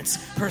 perseverance.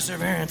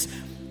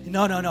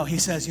 No. He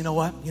says, you know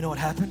what? You know what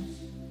happened?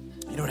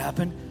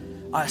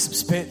 Some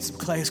spit, some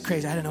clay. It's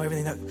crazy. I didn't know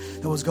everything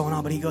that was going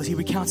on. But he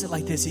recounts it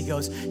like this. He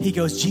goes,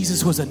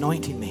 Jesus was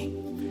anointing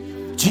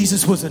me.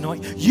 Jesus was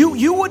anointing.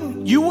 You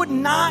would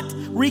not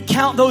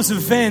recount those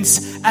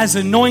events as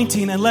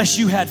anointing unless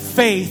you had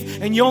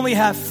faith. And you only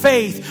have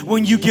faith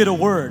when you get a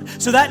word.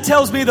 So that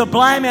tells me the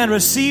blind man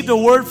received a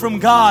word from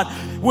God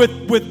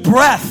with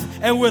breath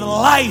and with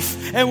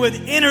life and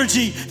with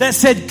energy that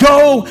said,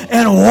 go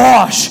and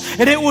wash.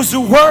 And it was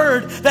a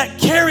word that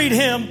carried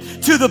him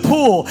to the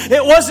pool.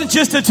 It wasn't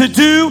just a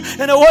to-do,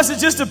 and it wasn't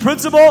just a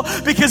principle,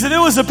 because if it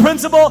was a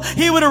principle,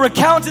 he would have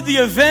recounted the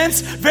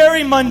events,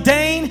 very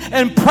mundane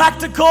and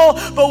practical.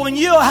 But when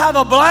you have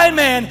a blind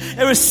man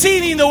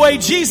receiving the way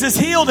Jesus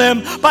healed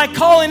him by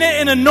calling it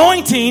an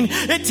anointing,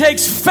 it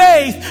takes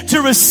faith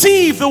to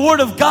receive the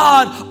word of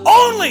God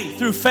only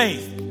through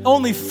faith.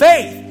 Only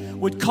faith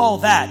would call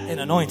that an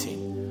anointing.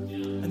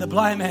 And the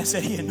blind man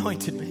said, he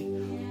anointed me.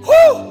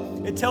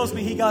 Whoo! It tells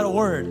me he got a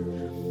word.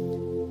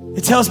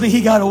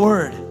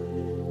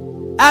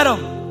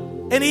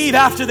 Adam and Eve,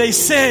 after they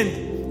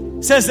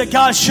sinned, says that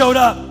God showed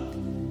up.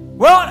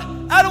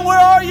 Well, Adam, where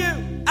are you?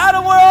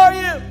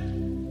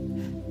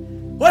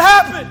 What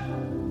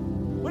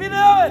happened? What are you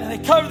doing? And they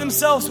covered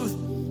themselves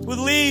with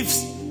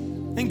leaves.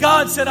 And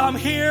God said, I'm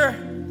here.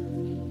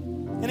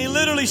 And he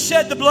literally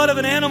shed the blood of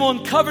an animal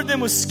and covered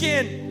them with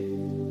skin.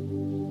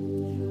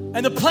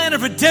 And the plan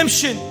of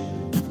redemption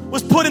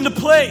was put into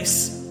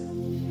place.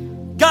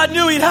 God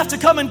knew he'd have to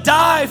come and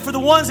die for the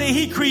ones that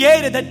he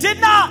created that did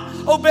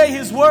not obey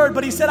his word.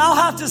 But he said, I'll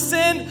have to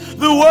send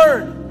the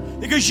word.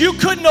 Because you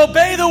couldn't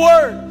obey the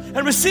word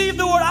and receive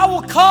the word. I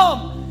will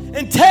come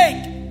and take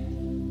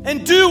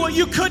and do what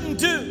you couldn't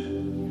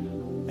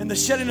do. And the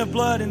shedding of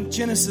blood in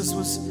Genesis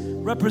was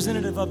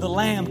representative of the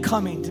lamb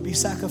coming to be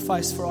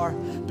sacrificed for our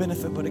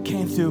benefit. But it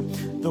came through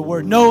the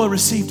word. Noah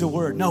received a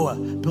word. Noah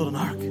built an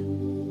ark.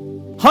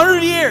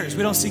 100 years,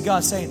 we don't see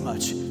God saying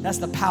much. That's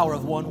the power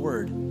of one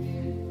word.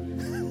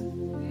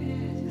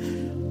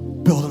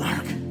 Build an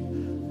ark.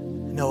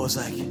 And Noah's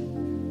like,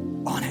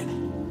 on it.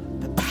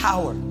 The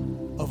power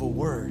of a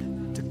word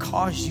to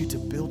cause you to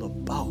build a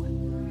boat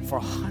for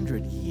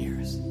 100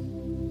 years.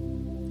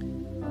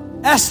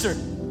 Esther,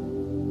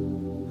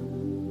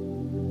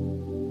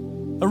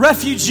 a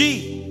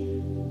refugee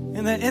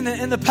in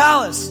the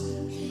palace.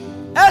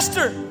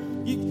 Esther,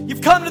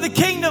 you've come to the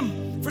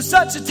kingdom for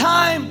such a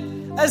time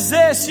as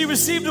this. She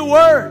received a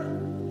word.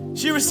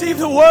 Peter received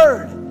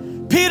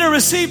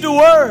a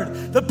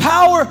word. The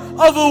power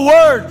of a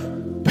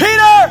word.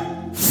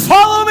 Peter,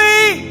 follow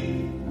me.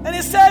 And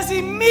it says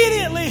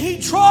immediately he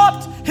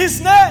dropped his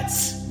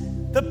nets.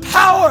 The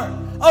power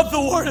of the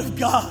word of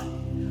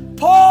God.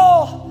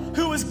 Paul,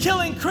 who was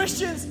killing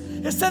Christians,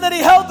 it said that he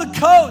held the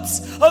coats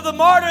of the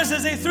martyrs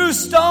as they threw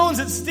stones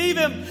at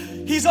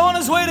Stephen. He's on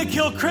his way to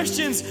kill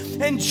Christians.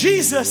 And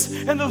Jesus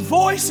and the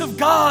voice of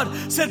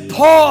God said,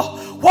 Paul,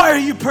 why are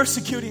you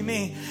persecuting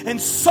me? And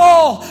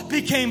Saul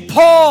became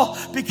Paul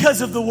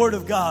because of the word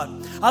of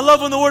God. I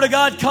love when the word of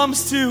God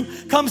comes to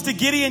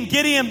Gideon.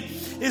 Gideon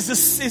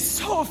is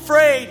so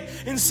afraid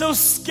and so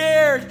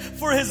scared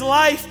for his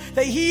life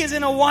that he is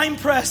in a wine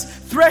press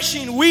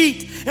threshing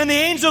wheat, and the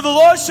angel of the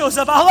Lord shows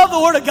up. I love the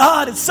word of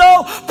God. It's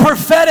so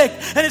prophetic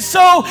and it's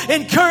so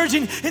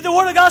encouraging. The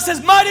word of God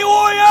says, mighty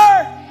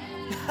warrior.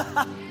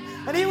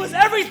 And he was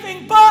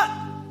everything but.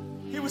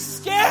 He was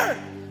scared.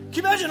 Can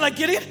you imagine, like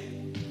Gideon?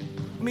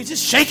 I mean,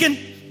 just shaking.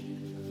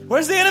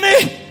 Where's the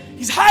enemy?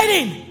 He's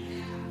hiding.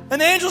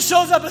 And the angel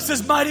shows up and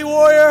says, mighty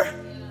warrior.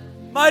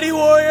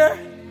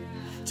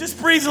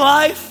 Just breathes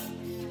life.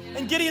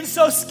 And Gideon's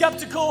so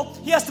skeptical,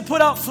 he has to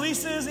put out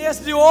fleeces, he has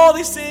to do all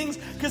these things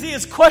because he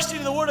is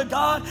questioning the word of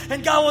God,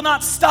 and God will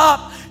not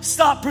stop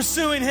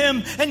pursuing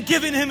him and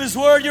giving him his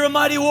word. You're a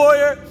mighty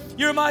warrior.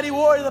 You're a mighty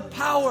warrior. The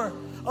power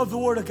of the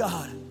word of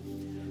God.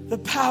 The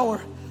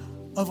power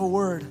of a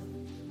word.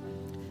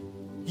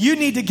 You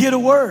need to get a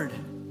word.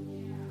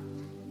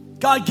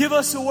 God, give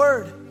us a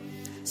word.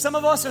 Some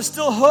of us are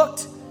still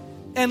hooked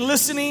and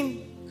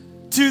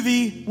listening to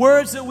the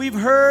words that we've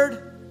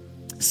heard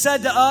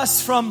said to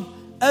us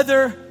from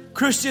other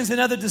Christians and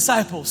other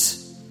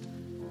disciples.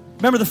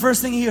 Remember, the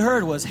first thing he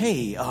heard was,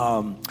 hey,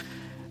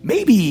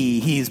 maybe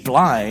he's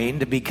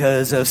blind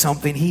because of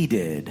something he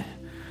did.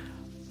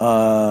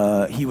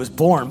 He was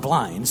born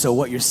blind. So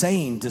what you're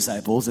saying,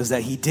 disciples, is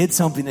that he did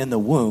something in the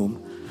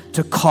womb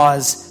to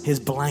cause his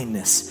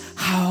blindness.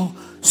 How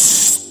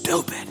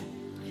stupid.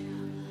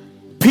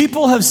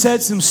 People have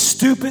said some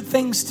stupid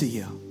things to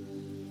you.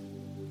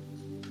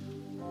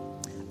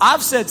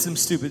 I've said some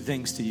stupid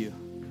things to you.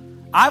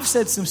 I've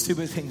said some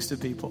stupid things to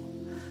people.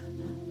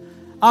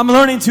 I'm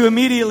learning to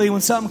immediately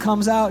when something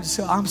comes out, just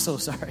go, I'm so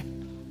sorry.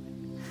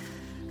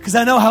 Because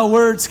I know how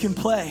words can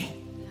play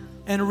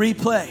and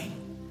replay.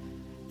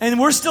 And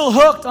we're still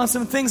hooked on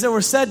some things that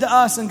were said to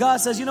us. And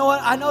God says, you know what?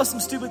 I know some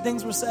stupid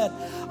things were said.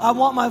 I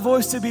want my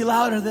voice to be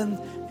louder than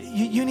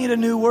you need a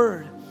new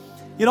word.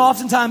 You know,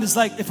 oftentimes it's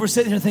like if we're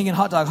sitting here thinking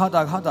hot dog, hot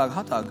dog, hot dog,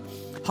 hot dog,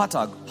 hot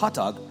dog, hot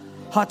dog.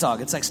 Hot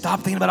dog. It's like, stop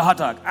thinking about a hot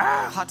dog.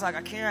 Hot dog,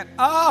 I can't.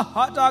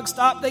 Hot dog,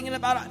 stop thinking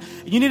about it.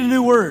 You need a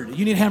new word.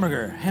 You need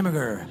hamburger,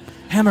 hamburger,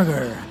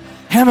 hamburger,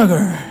 hamburger,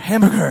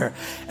 hamburger.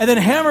 And then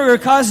hamburger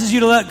causes you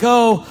to let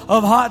go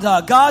of hot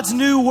dog. God's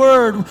new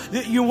word,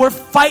 we're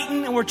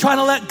fighting and we're trying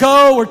to let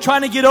go. We're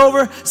trying to get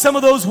over some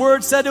of those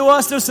words said to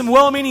us. There's some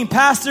well-meaning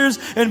pastors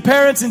and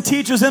parents and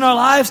teachers in our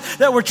lives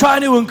that were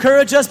trying to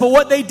encourage us. But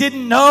what they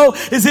didn't know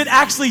is it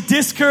actually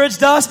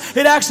discouraged us.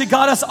 It actually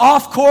got us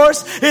off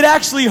course. It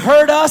actually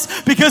hurt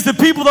us because the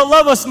people that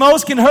love us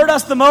most can hurt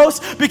us the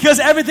most because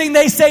everything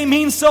they say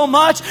means so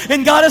much.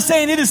 And God is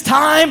saying it is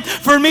time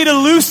for me to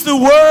loose the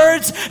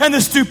words and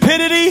the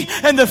stupidity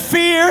and the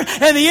fear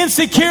and the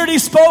insecurity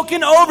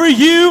spoken over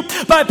you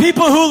by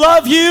people who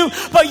love you.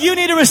 But you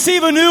need to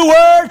receive a new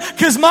word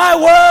because my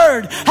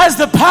word has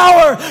the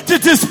power to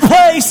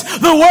displace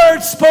the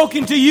words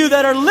spoken to you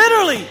that are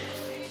literally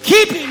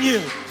keeping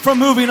you from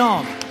moving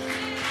on.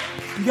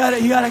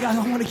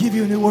 I want to give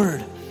you a new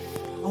word.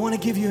 I want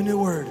to give you a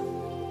new word.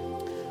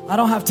 I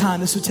don't have time.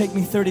 This would take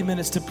me 30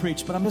 minutes to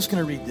preach, but I'm just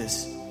going to read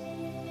this.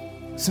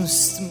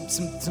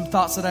 Some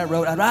thoughts that I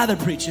wrote. I'd rather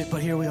preach it,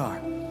 but here we are.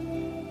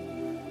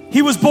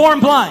 He was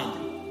born blind.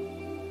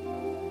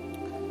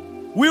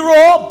 We were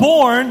all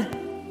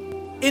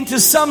born into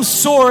some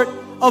sort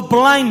of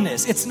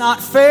blindness. It's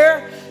not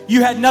fair.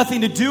 You had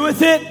nothing to do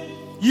with it.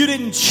 You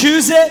didn't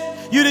choose it.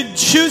 You didn't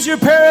choose your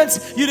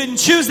parents. You didn't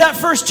choose that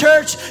first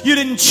church. You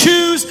didn't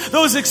choose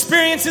those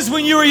experiences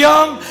when you were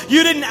young.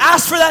 You didn't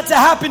ask for that to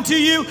happen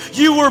to you.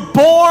 You were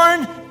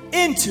born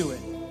into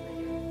it.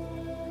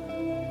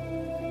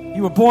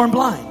 You were born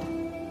blind.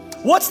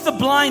 What's the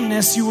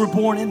blindness you were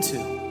born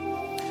into?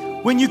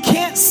 When you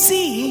can't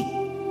see,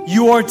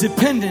 you are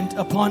dependent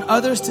upon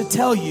others to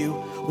tell you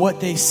what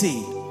they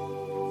see.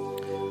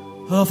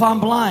 Well, if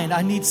I'm blind,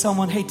 I need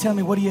someone, hey, tell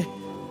me, what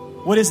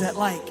is that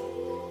like?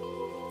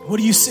 What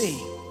do you see?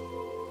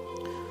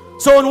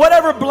 So in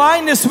whatever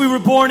blindness we were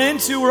born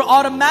into, we're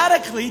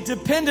automatically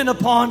dependent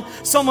upon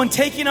someone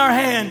taking our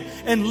hand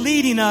and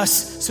leading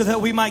us so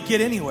that we might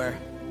get anywhere.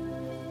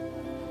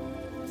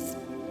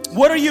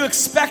 What are you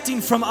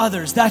expecting from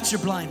others? That's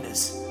your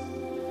blindness.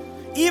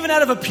 Even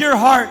out of a pure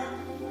heart,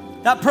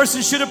 that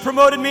person should have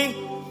promoted me.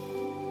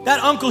 That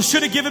uncle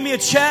should have given me a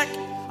check.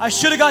 I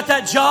should have got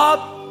that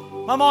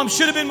job. My mom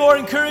should have been more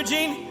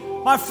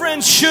encouraging. My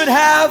friends should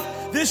have.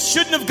 This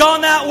shouldn't have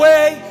gone that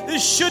way.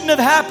 This shouldn't have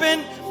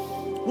happened.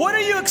 What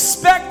are you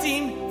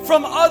expecting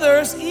from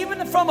others,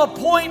 even from a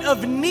point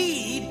of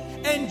need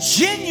and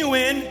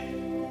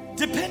genuine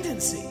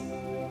dependency?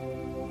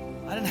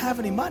 I didn't have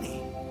any money.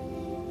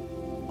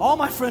 All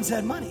my friends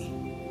had money.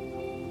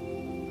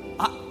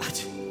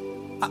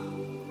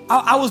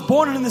 I was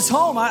born in this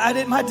home. I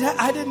didn't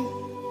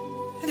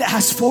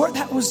ask for it.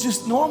 That was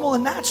just normal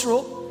and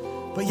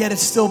natural. But yet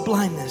it's still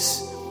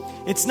blindness.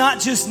 It's not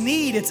just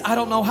need. It's I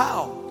don't know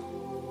how.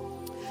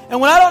 And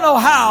when I don't know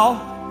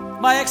how,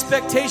 my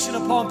expectation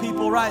upon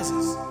people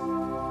rises.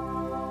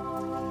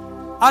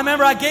 I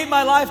remember I gave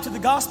my life to the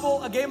gospel.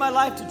 I gave my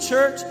life to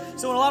church.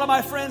 So when a lot of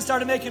my friends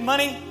started making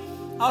money,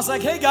 I was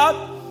like, hey,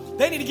 God,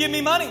 they need to give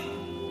me money.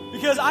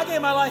 Because I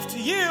gave my life to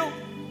you,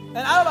 and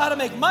I don't know how to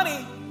make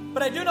money,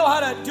 but I do know how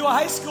to do a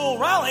high school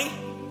rally.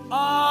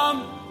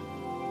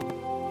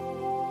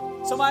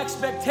 So my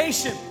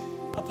expectation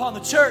upon the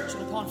church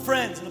and upon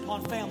friends and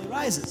upon family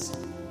rises.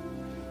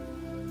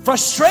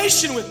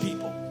 Frustration with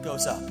people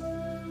goes up.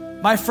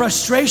 My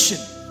frustration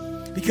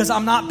because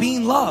I'm not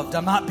being loved,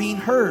 I'm not being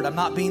heard, I'm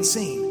not being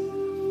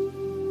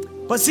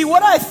seen. But see,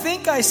 what I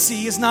think I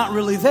see is not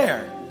really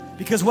there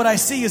because what I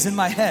see is in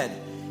my head.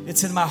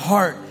 It's in my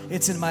heart.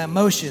 it's in my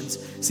emotions.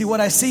 See,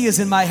 what I see is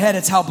in my head.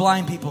 It's how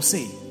blind people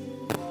see.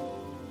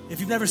 If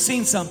you've never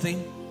seen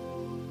something,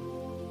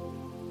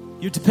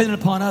 you're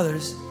dependent upon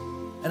others,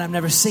 and I've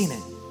never seen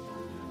it.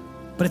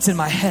 But it's in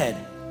my head.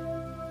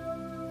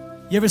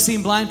 You ever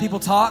seen blind people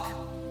talk?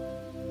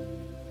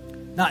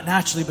 Not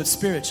naturally, but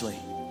spiritually.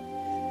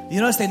 You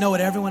notice they know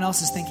what everyone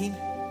else is thinking?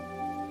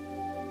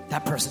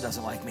 That person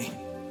doesn't like me.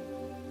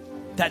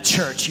 That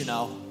church, you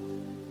know.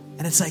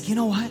 And it's like, you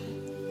know what?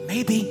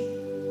 Maybe.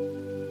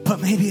 But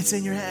maybe it's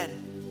in your head.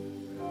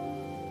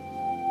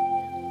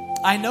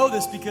 I know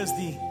this because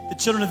the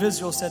children of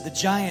Israel said the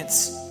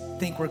giants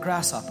think we're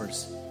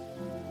grasshoppers.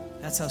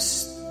 That's how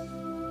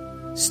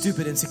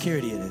stupid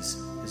insecurity it is.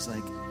 It's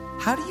like,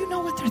 how do you know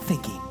what they're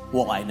thinking?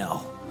 Well, I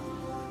know.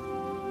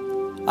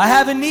 I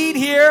have a need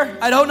here.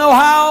 I don't know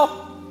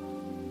how.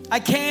 I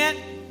can't.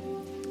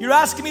 You're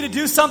asking me to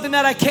do something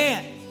that I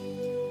can't.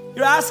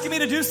 You're asking me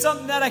to do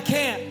something that I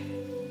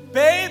can't.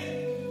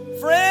 Babe,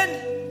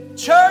 friend,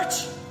 church,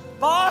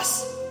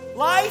 boss,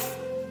 life,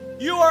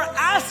 you are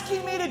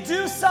asking me to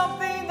do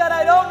something that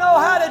I don't know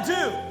how to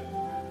do.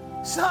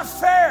 It's not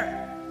fair.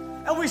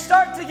 And we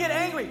start to get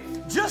angry.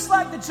 Just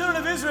like the children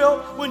of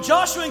Israel, when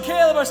Joshua and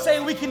Caleb are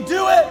saying, we can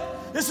do it.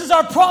 This is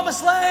our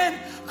promised land.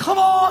 Come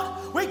on.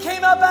 We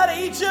came up out of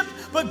Egypt,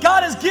 but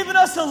God has given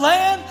us a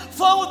land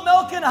flowing with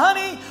milk and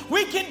honey.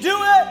 We can do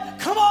it.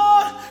 Come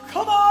on.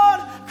 Come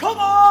on. Come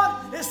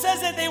on. It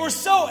says that they were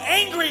so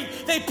angry,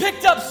 they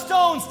picked up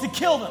stones to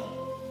kill them.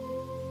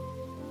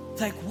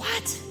 It's like,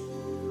 what?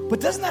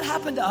 But doesn't that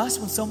happen to us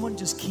when someone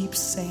just keeps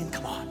saying,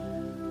 come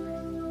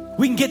on?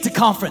 We can get to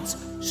conference.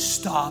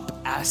 Stop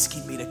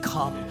asking me to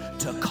come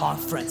to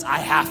conference. I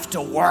have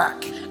to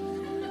work.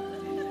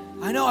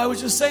 I know, I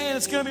was just saying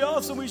it's going to be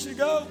awesome. We should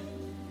go.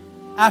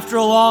 After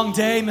a long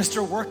day,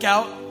 Mr.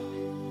 Workout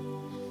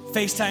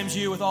FaceTimes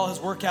you with all his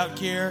workout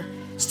gear.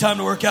 It's time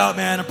to work out,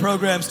 man. The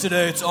program's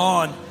today. It's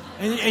on.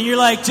 And you're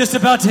like just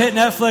about to hit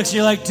Netflix.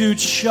 You're like, dude,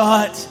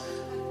 shut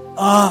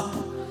up.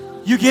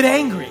 You get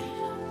angry.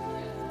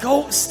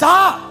 Go,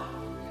 stop.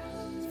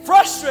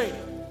 Frustrated.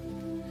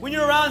 When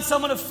you're around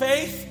someone of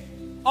faith,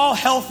 all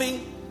healthy,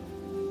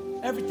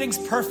 everything's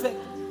perfect,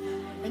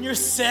 and you're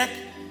sick,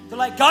 they're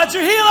like, God's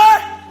your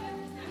healer.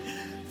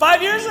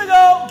 5 years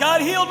ago,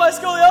 God healed my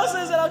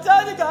scoliosis, and I'm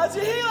telling you, God's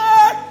your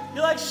healer.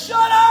 You're like,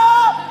 shut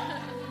up.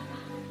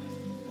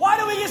 Why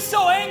do we get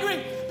so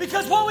angry?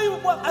 Because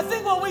I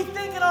think what we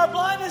think in our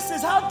blindness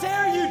is, how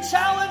dare you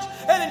challenge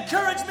and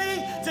encourage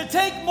me to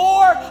take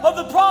more of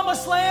the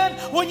promised land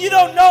when you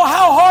don't know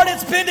how hard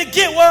it's been to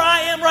get where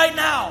I am right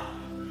now.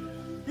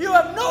 You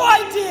have no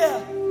idea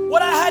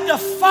what I had to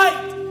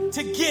fight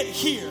to get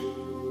here.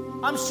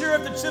 I'm sure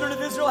if the children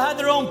of Israel had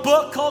their own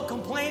book called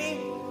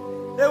Complaining,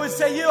 they would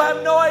say, you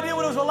have no idea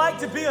what it was like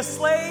to be a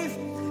slave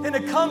and to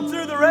come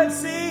through the Red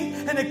Sea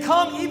and to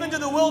come even to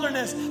the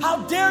wilderness. How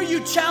dare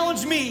you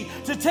challenge me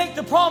to take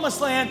the promised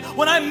land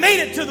when I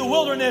made it to the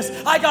wilderness?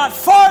 I got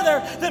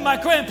farther than my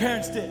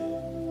grandparents did.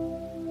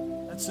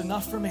 That's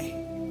enough for me.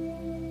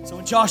 So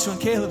when Joshua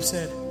and Caleb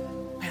said,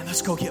 man,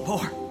 let's go get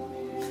more.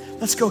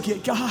 Let's go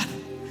get God.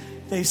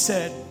 They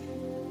said,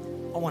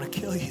 I want to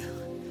kill you.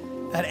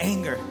 That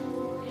anger.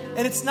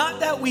 And it's not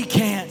that we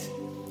can't.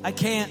 I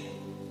can't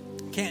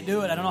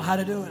do it. I don't know how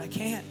to do it. I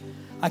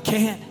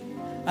can't.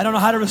 I don't know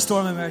how to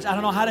restore my marriage. I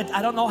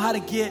don't know how to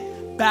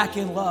get back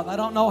in love. I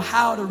don't know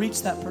how to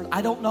reach that person.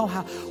 I don't know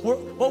how.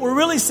 What we're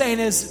really saying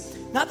is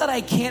not that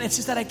I can't, it's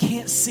just that I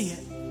can't see it.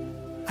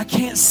 I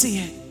can't see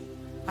it.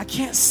 I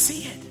can't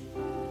see it.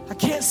 I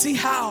can't see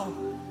how.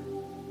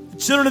 The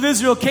children of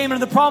Israel came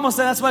into the promised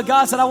land. That's why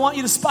God said, I want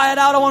you to spy it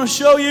out. I want to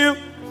show you.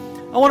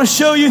 I want to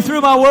show you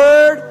through my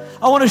word.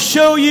 I want to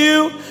show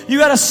you. You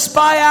got to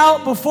spy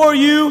out before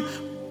you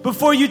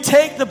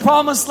take the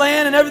promised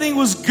land. And everything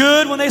was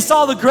good when they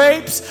saw the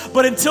grapes,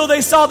 but until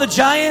they saw the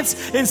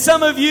giants. And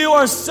some of you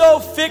are so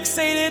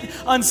fixated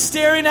on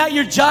staring at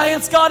your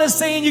giants. God is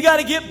saying you got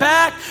to get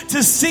back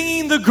to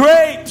seeing the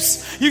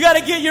grapes. You got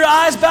to get your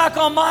eyes back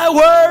on my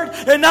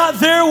word and not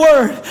their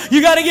word.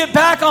 You got to get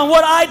back on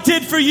what I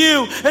did for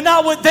you and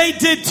not what they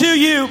did to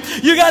you.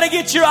 You got to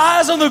get your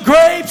eyes on the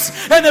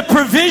grapes and the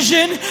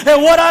provision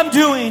and what I'm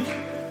doing.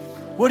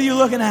 What are you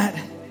looking at?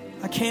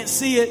 I can't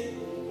see it.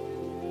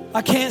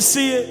 I can't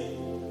see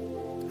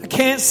it. I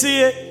can't see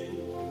it.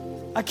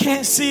 I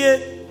can't see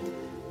it.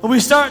 And we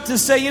start to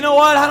say, you know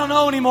what? I don't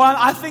know anymore.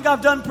 I think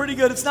I've done pretty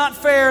good. It's not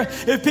fair.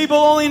 If people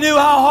only knew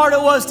how hard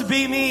it was to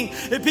be me.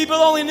 If people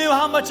only knew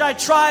how much I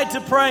tried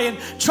to pray and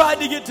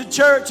tried to get to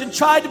church and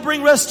tried to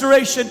bring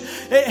restoration,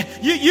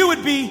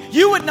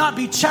 you would not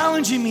be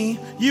challenging me.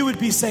 You would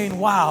be saying,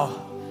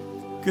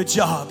 wow, good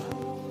job.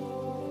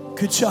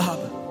 Good job.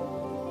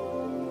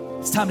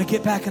 It's time to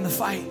get back in the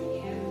fight.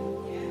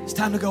 It's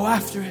time to go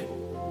after it.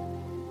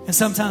 And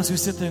sometimes we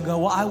sit there and go,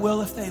 well, I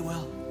will if they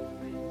will.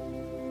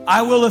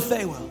 I will if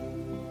they will.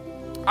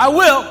 I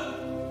will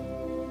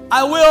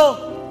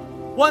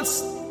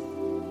once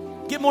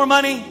get more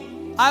money.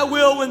 I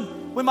will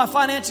when my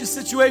financial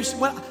situation,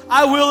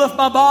 I will if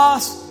my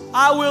boss.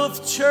 I will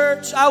if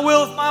church. I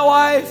will if my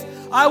wife.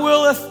 I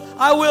will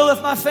I will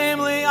if my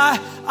family,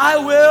 I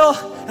will.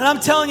 And I'm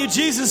telling you,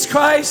 Jesus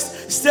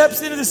Christ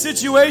steps into the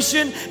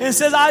situation and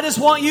says, I just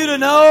want you to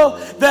know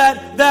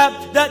that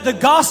the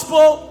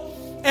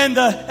gospel and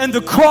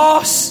the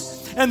cross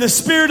and the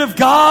Spirit of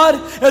God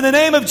in the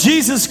name of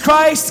Jesus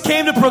Christ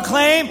came to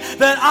proclaim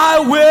that I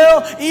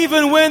will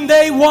even when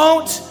they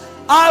won't.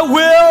 I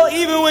will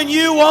even when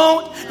you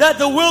won't. That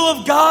the will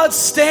of God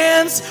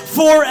stands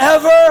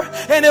forever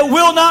and it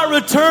will not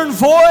return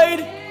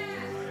void.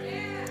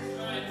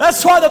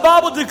 That's why the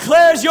Bible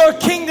declares your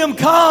kingdom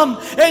come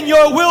and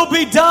your will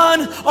be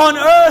done on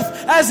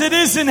earth as it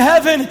is in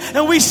heaven.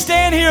 And we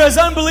stand here as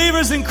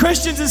unbelievers and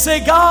Christians and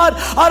say, God,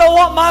 I don't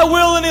want my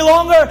will any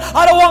longer.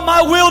 I don't want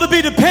my will to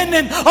be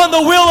dependent on the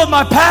will of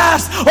my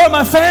past or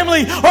my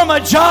family or my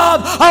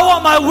job. I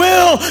want my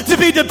will to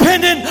be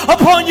dependent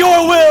upon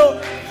your will.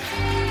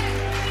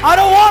 I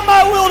don't want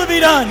my will to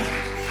be done.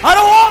 I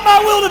don't want my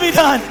will to be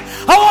done.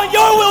 I want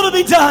your will to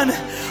be done.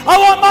 I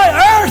want my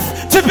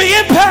earth to be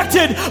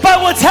impacted by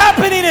what's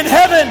happening in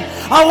heaven.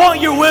 I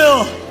want your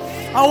will.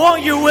 I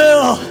want your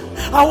will.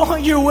 I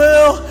want your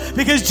will.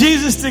 Because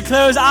Jesus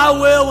declares, I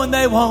will when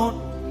they won't.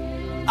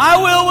 I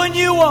will when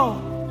you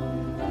won't.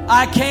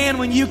 I can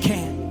when you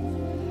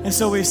can. And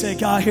so we say,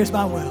 God, here's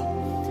my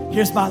will.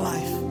 Here's my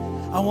life.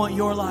 I want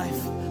your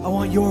life. I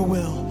want your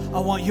will. I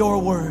want your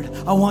word.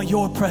 I want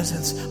your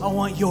presence. I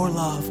want your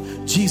love.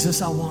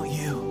 Jesus, I want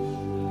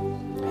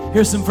you.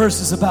 Here's some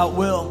verses about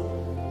will.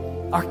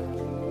 Our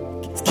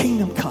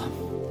kingdom come.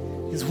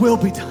 His will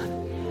be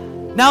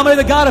done. Now may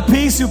the God of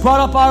peace who brought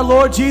up our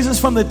Lord Jesus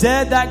from the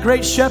dead, that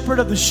great shepherd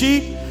of the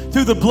sheep,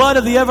 through the blood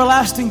of the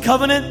everlasting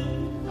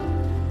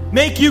covenant,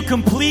 make you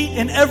complete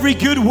in every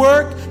good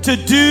work to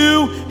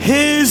do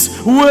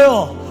his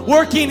will,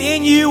 working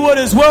in you what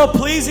is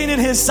well-pleasing in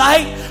his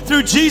sight,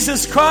 through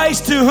Jesus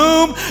Christ, to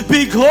whom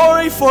be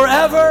glory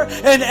forever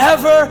and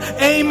ever.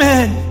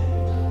 Amen.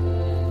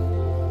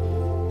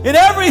 In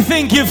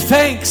everything give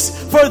thanks,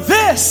 for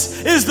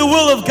this is the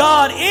will of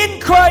God in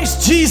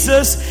Christ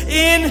Jesus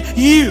in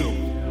you.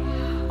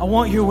 I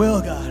want your will,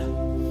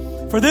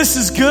 God. For this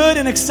is good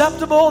and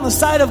acceptable in the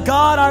sight of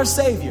God our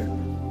Savior,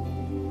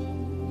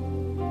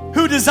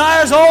 who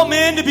desires all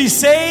men to be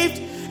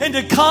saved and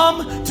to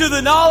come to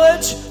the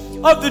knowledge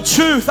of the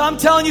truth. I'm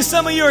telling you,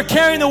 some of you are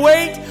carrying the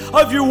weight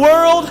of your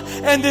world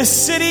and this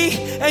city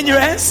and your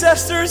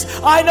ancestors.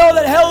 I know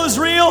that hell is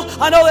real.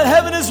 I know that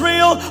heaven is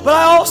real. But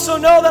I also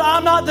know that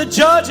I'm not the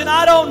judge and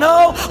I don't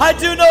know. I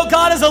do know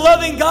God is a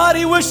loving God.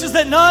 He wishes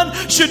that none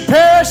should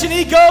perish, and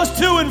he goes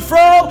to and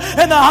fro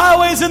in the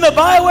highways and the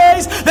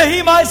byways that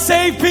he might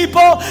save people.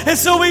 And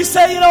so we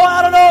say,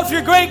 I don't know if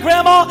your great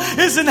grandma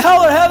is in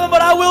hell or heaven,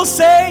 but I will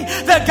say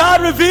that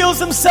God reveals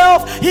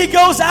himself. He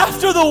goes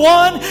after the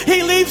one.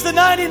 He leaves the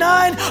 99.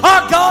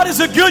 Our God is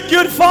a good,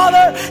 good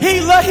Father.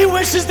 He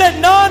wishes that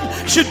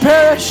none should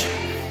perish.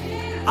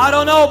 I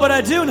don't know, but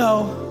I do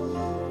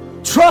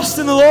know. Trust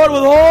in the Lord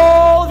with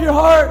all of your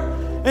heart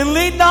and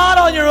lean not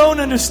on your own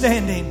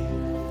understanding.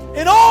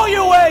 In all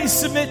your ways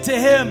submit to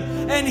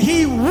him, and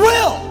he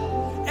will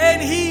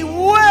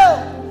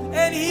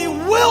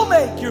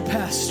make your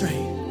path straight.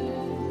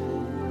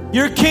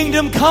 Your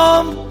kingdom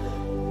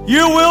come,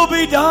 your will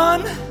be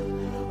done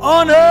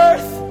on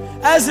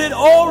earth as it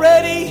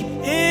already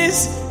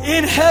is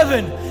in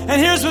heaven. And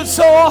here's what's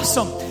so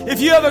awesome. If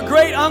you have a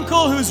great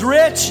uncle who's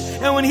rich,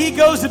 and when he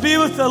goes to be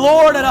with the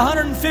Lord at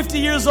 150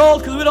 years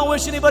old, because we don't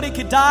wish anybody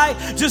could die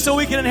just so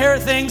we can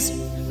inherit things.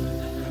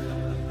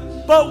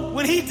 But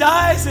when he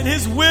dies and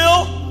his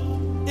will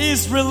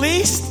is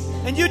released,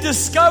 and you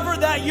discover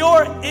that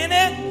you're in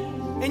it,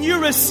 and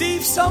you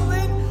receive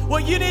something,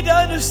 what you need to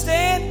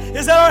understand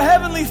is that our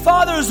Heavenly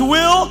Father's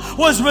will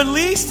was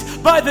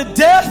released by the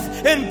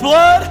death and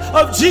blood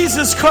of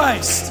Jesus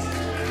Christ.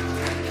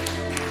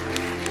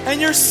 And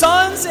your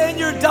sons and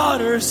your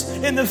daughters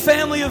in the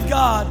family of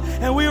God.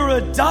 And we were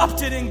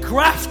adopted and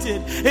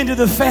grafted into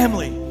the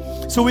family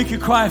so we could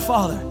cry,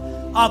 Father,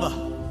 Abba.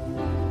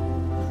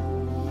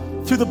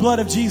 Through the blood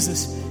of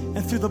Jesus.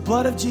 And through the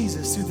blood of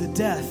Jesus, through the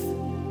death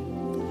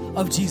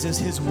of Jesus,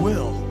 his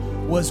will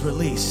was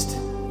released.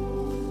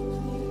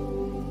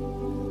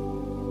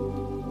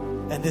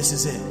 And this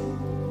is it.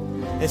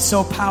 It's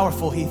so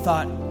powerful, he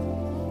thought,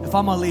 if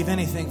I'm going to leave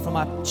anything for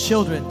my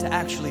children to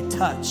actually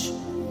touch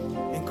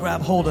and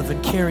grab hold of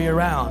and carry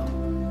around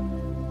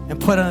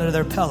and put under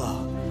their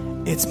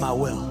pillow, it's my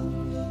will.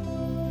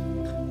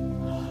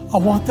 I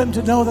want them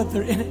to know that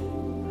they're in it.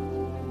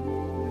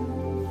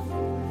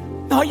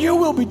 Not your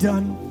will be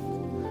done,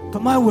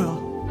 but my will.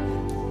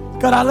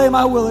 God, I lay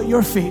my will at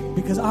your feet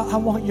because I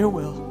want your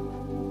will.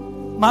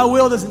 My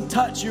will doesn't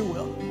touch your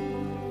will.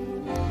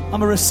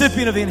 I'm a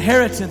recipient of the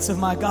inheritance of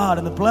my God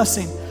and the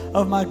blessing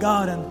of my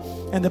God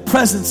and the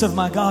presence of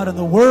my God and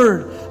the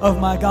word of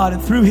my God.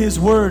 And through his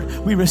word,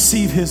 we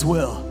receive his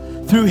will.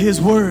 Through his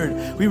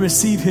word, we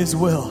receive his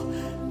will,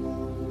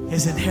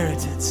 his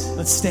inheritance.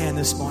 Let's stand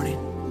this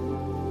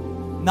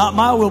morning. Not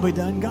my will be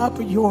done, God,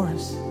 but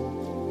yours.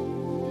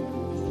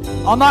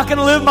 I'm not going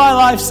to live my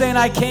life saying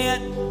I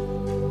can't.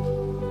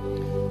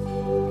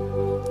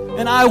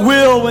 and I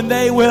will when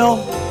they will.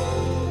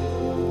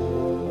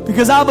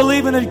 Because I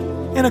believe in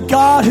a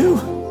God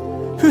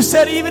who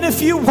said, even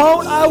if you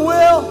won't, I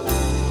will.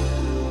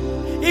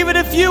 Even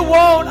if you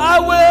won't, I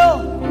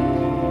will.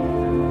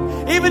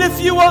 Even if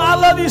you won't, I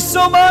love you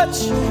so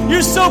much.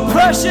 You're so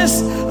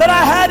precious that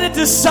I had to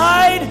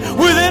decide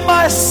within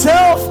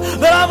myself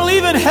that I'm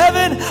leaving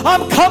heaven,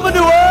 I'm coming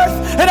to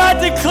earth, and I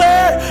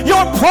declare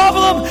your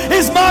problem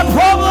is my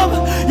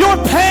problem. Your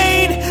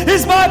pain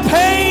is my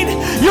pain.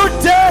 Your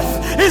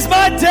death is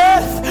my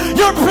death.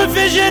 Your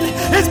provision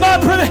is my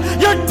provision.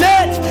 Your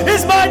debt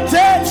is my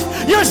debt.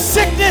 Your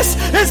sickness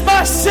is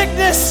my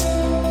sickness.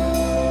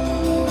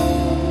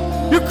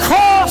 Your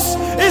cross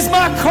is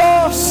my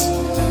cross.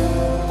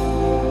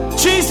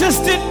 Jesus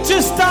didn't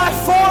just die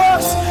for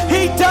us.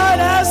 He died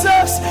as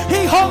us.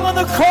 He hung on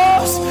the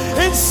cross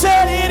and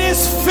said, it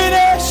is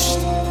finished.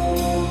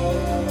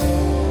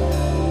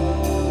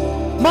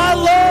 My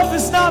love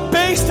is not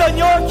based on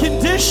your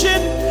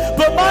condition,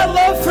 but my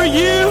love for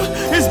you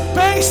is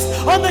based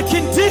on the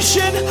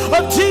condition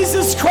of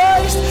Jesus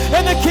Christ.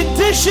 And the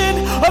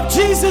condition of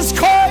Jesus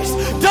Christ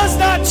does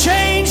not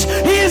change.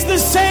 He is the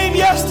same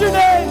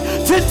yesterday,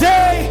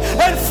 today,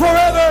 and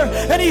forever.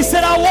 And he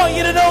said, I want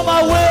you to know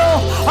my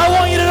will. I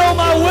want you to know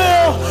my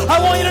will. I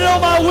want you to know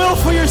my will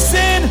for your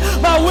sin,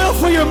 my will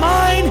for your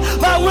mind,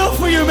 my will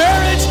for your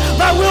marriage,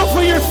 my will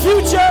for your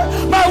future,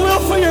 my will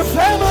for your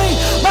family,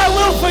 my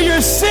will for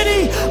your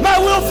city, my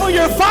will for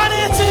your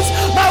finances,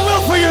 my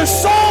will for your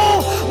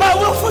soul, my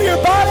will for your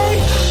body.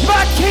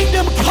 My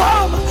kingdom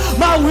come,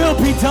 my will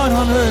be done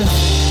on earth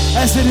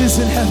as it is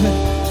in heaven.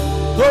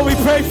 Lord, we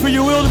pray for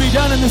your will to be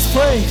done in this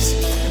place.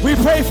 We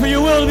pray for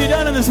your will to be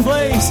done in this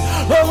place.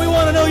 Lord, we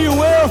want to know your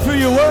will through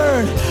your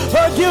word.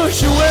 Lord, give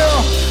us your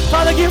will.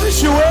 Father, give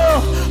us your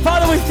will.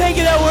 Father, we thank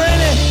you that we're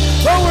in it.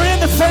 Lord, we're in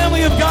the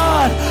family of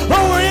God.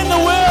 Lord, we're in the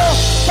will.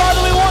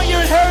 Father, we want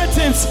your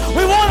inheritance.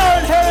 We want our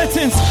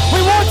inheritance. We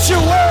want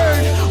your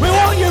word. We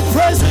want your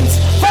presence.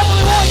 Father,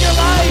 we want your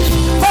life.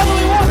 Father,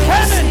 we want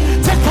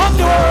heaven to come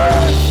to our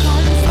earth.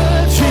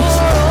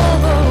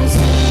 Jesus.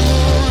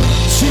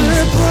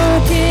 Jesus.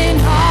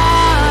 Broken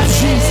heart.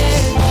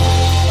 Jesus.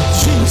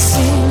 Jesus.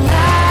 Sing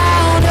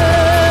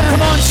louder.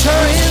 Come on,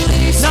 church.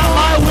 Not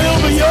my will,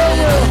 but your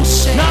will.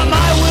 Not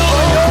my will,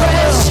 but your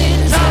will.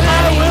 Not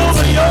my will,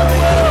 but your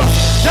will.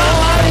 Not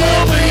my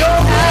will, but your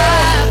will.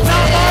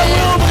 Not my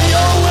will, but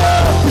your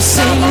will.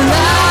 Sing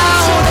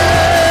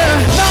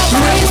louder.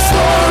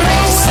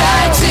 Restoring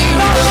sight to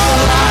the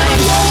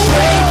blind.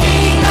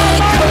 Breaking the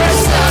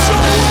curse of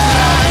the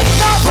night.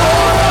 For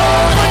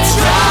all the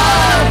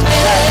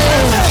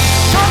darkness.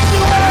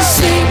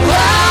 Sing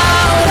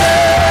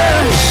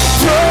louder.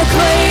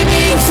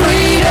 Proclaiming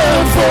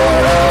freedom for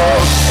all.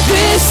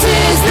 This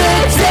is the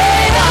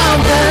day of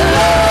the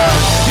Lord.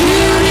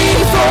 Beauty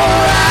for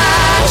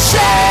ashes.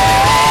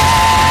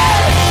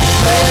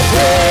 Let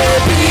there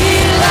be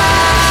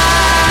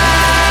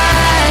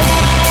light.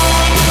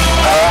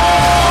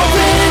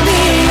 Open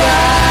the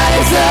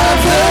eyes of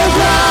the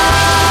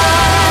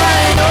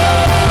blind.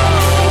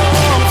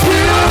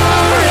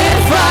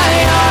 Purify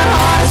our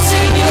hearts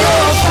in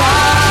your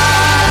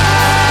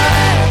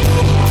fire.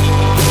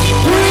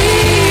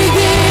 Breathe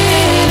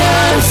in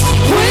us,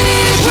 we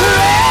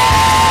pray.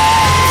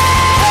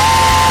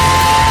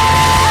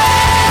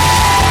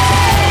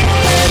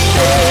 Let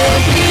there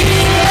be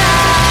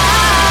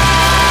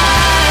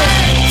light.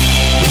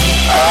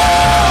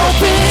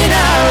 Open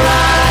our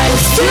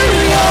eyes to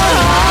your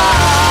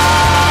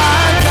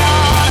heart.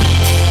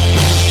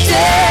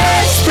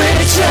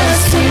 Desperate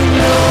just to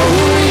know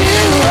who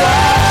you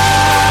are.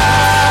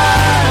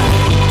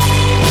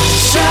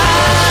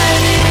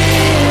 Shine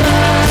in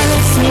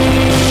us, we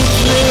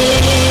pray.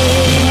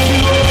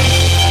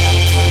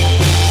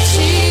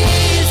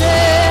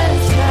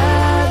 Jesus,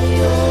 have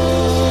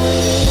your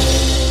way.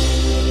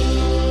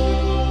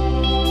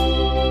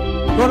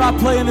 Lord, I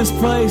pray in this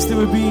place there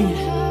would be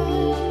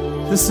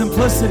the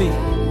simplicity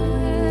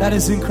that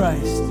is in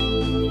Christ.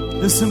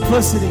 The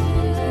simplicity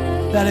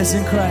that is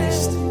in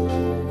Christ.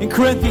 In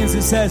Corinthians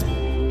it says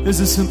there's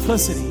a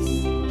simplicity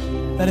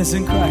that is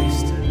in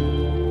Christ.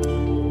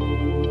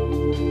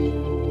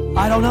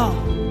 I don't know.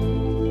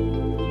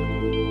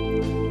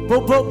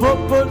 But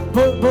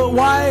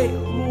why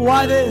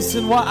this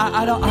and why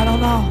I don't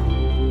know.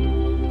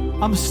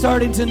 I'm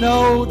starting to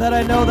know that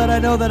I know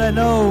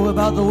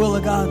about the will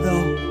of God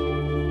though.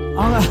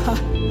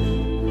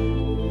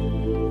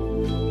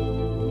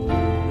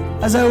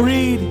 As I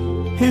read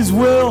his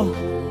will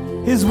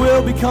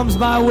becomes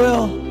my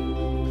will.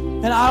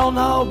 And I don't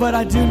know, but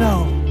I do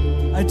know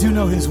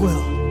his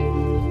will.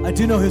 I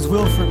do know his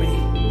will for me.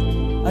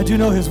 I do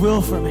know his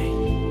will for me.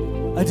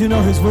 I do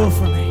know his will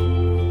for me.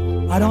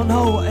 I don't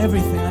know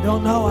everything. I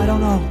don't know.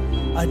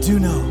 I do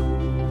know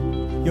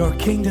your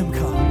kingdom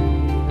come.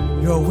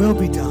 Your will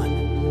be done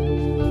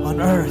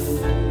on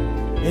earth,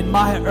 in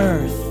my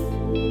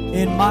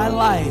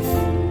life,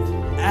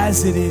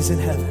 as it is in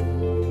heaven.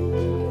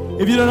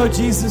 If you don't know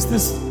Jesus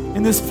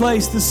in this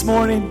place this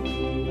morning,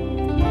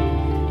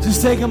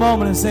 just take a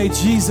moment and say,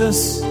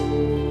 Jesus,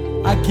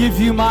 I give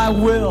you my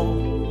will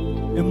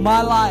in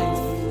my life,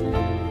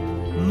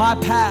 my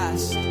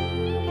past,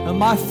 and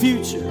my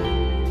future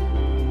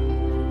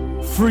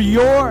for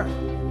your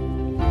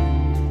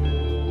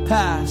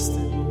past,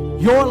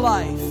 your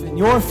life, and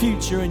your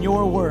future, and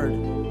your word.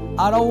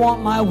 I don't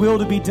want my will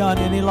to be done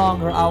any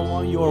longer. I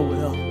want your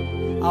will.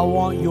 I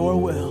want your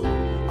will.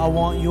 I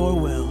want your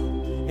will.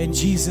 In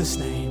Jesus'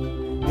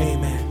 name,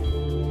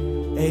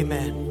 amen.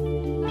 Amen.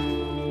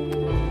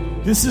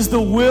 This is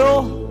the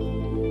will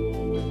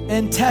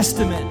and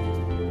testament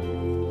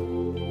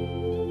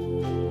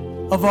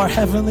of our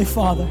Heavenly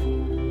Father.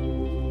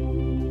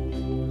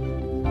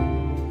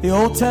 The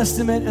Old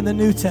Testament and the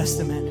New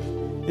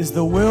Testament is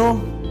the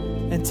will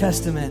and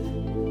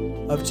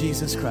testament of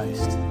Jesus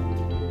Christ.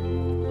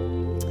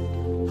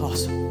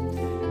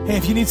 Awesome. Hey,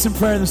 if you need some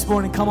prayer this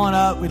morning, come on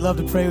up. We'd love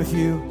to pray with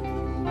you.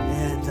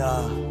 And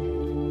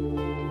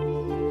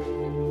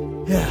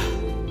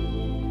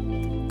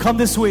come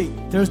this week,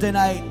 Thursday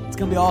night. It's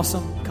going to be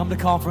awesome. Come to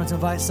conference,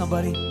 invite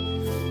somebody.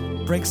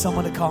 Bring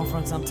someone to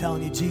conference. I'm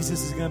telling you,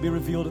 Jesus is going to be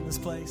revealed in this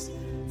place.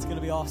 It's going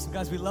to be awesome.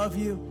 Guys, we love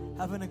you.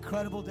 Have an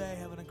incredible day.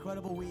 Have an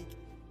incredible week.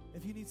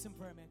 If you need some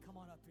prayer, man, come.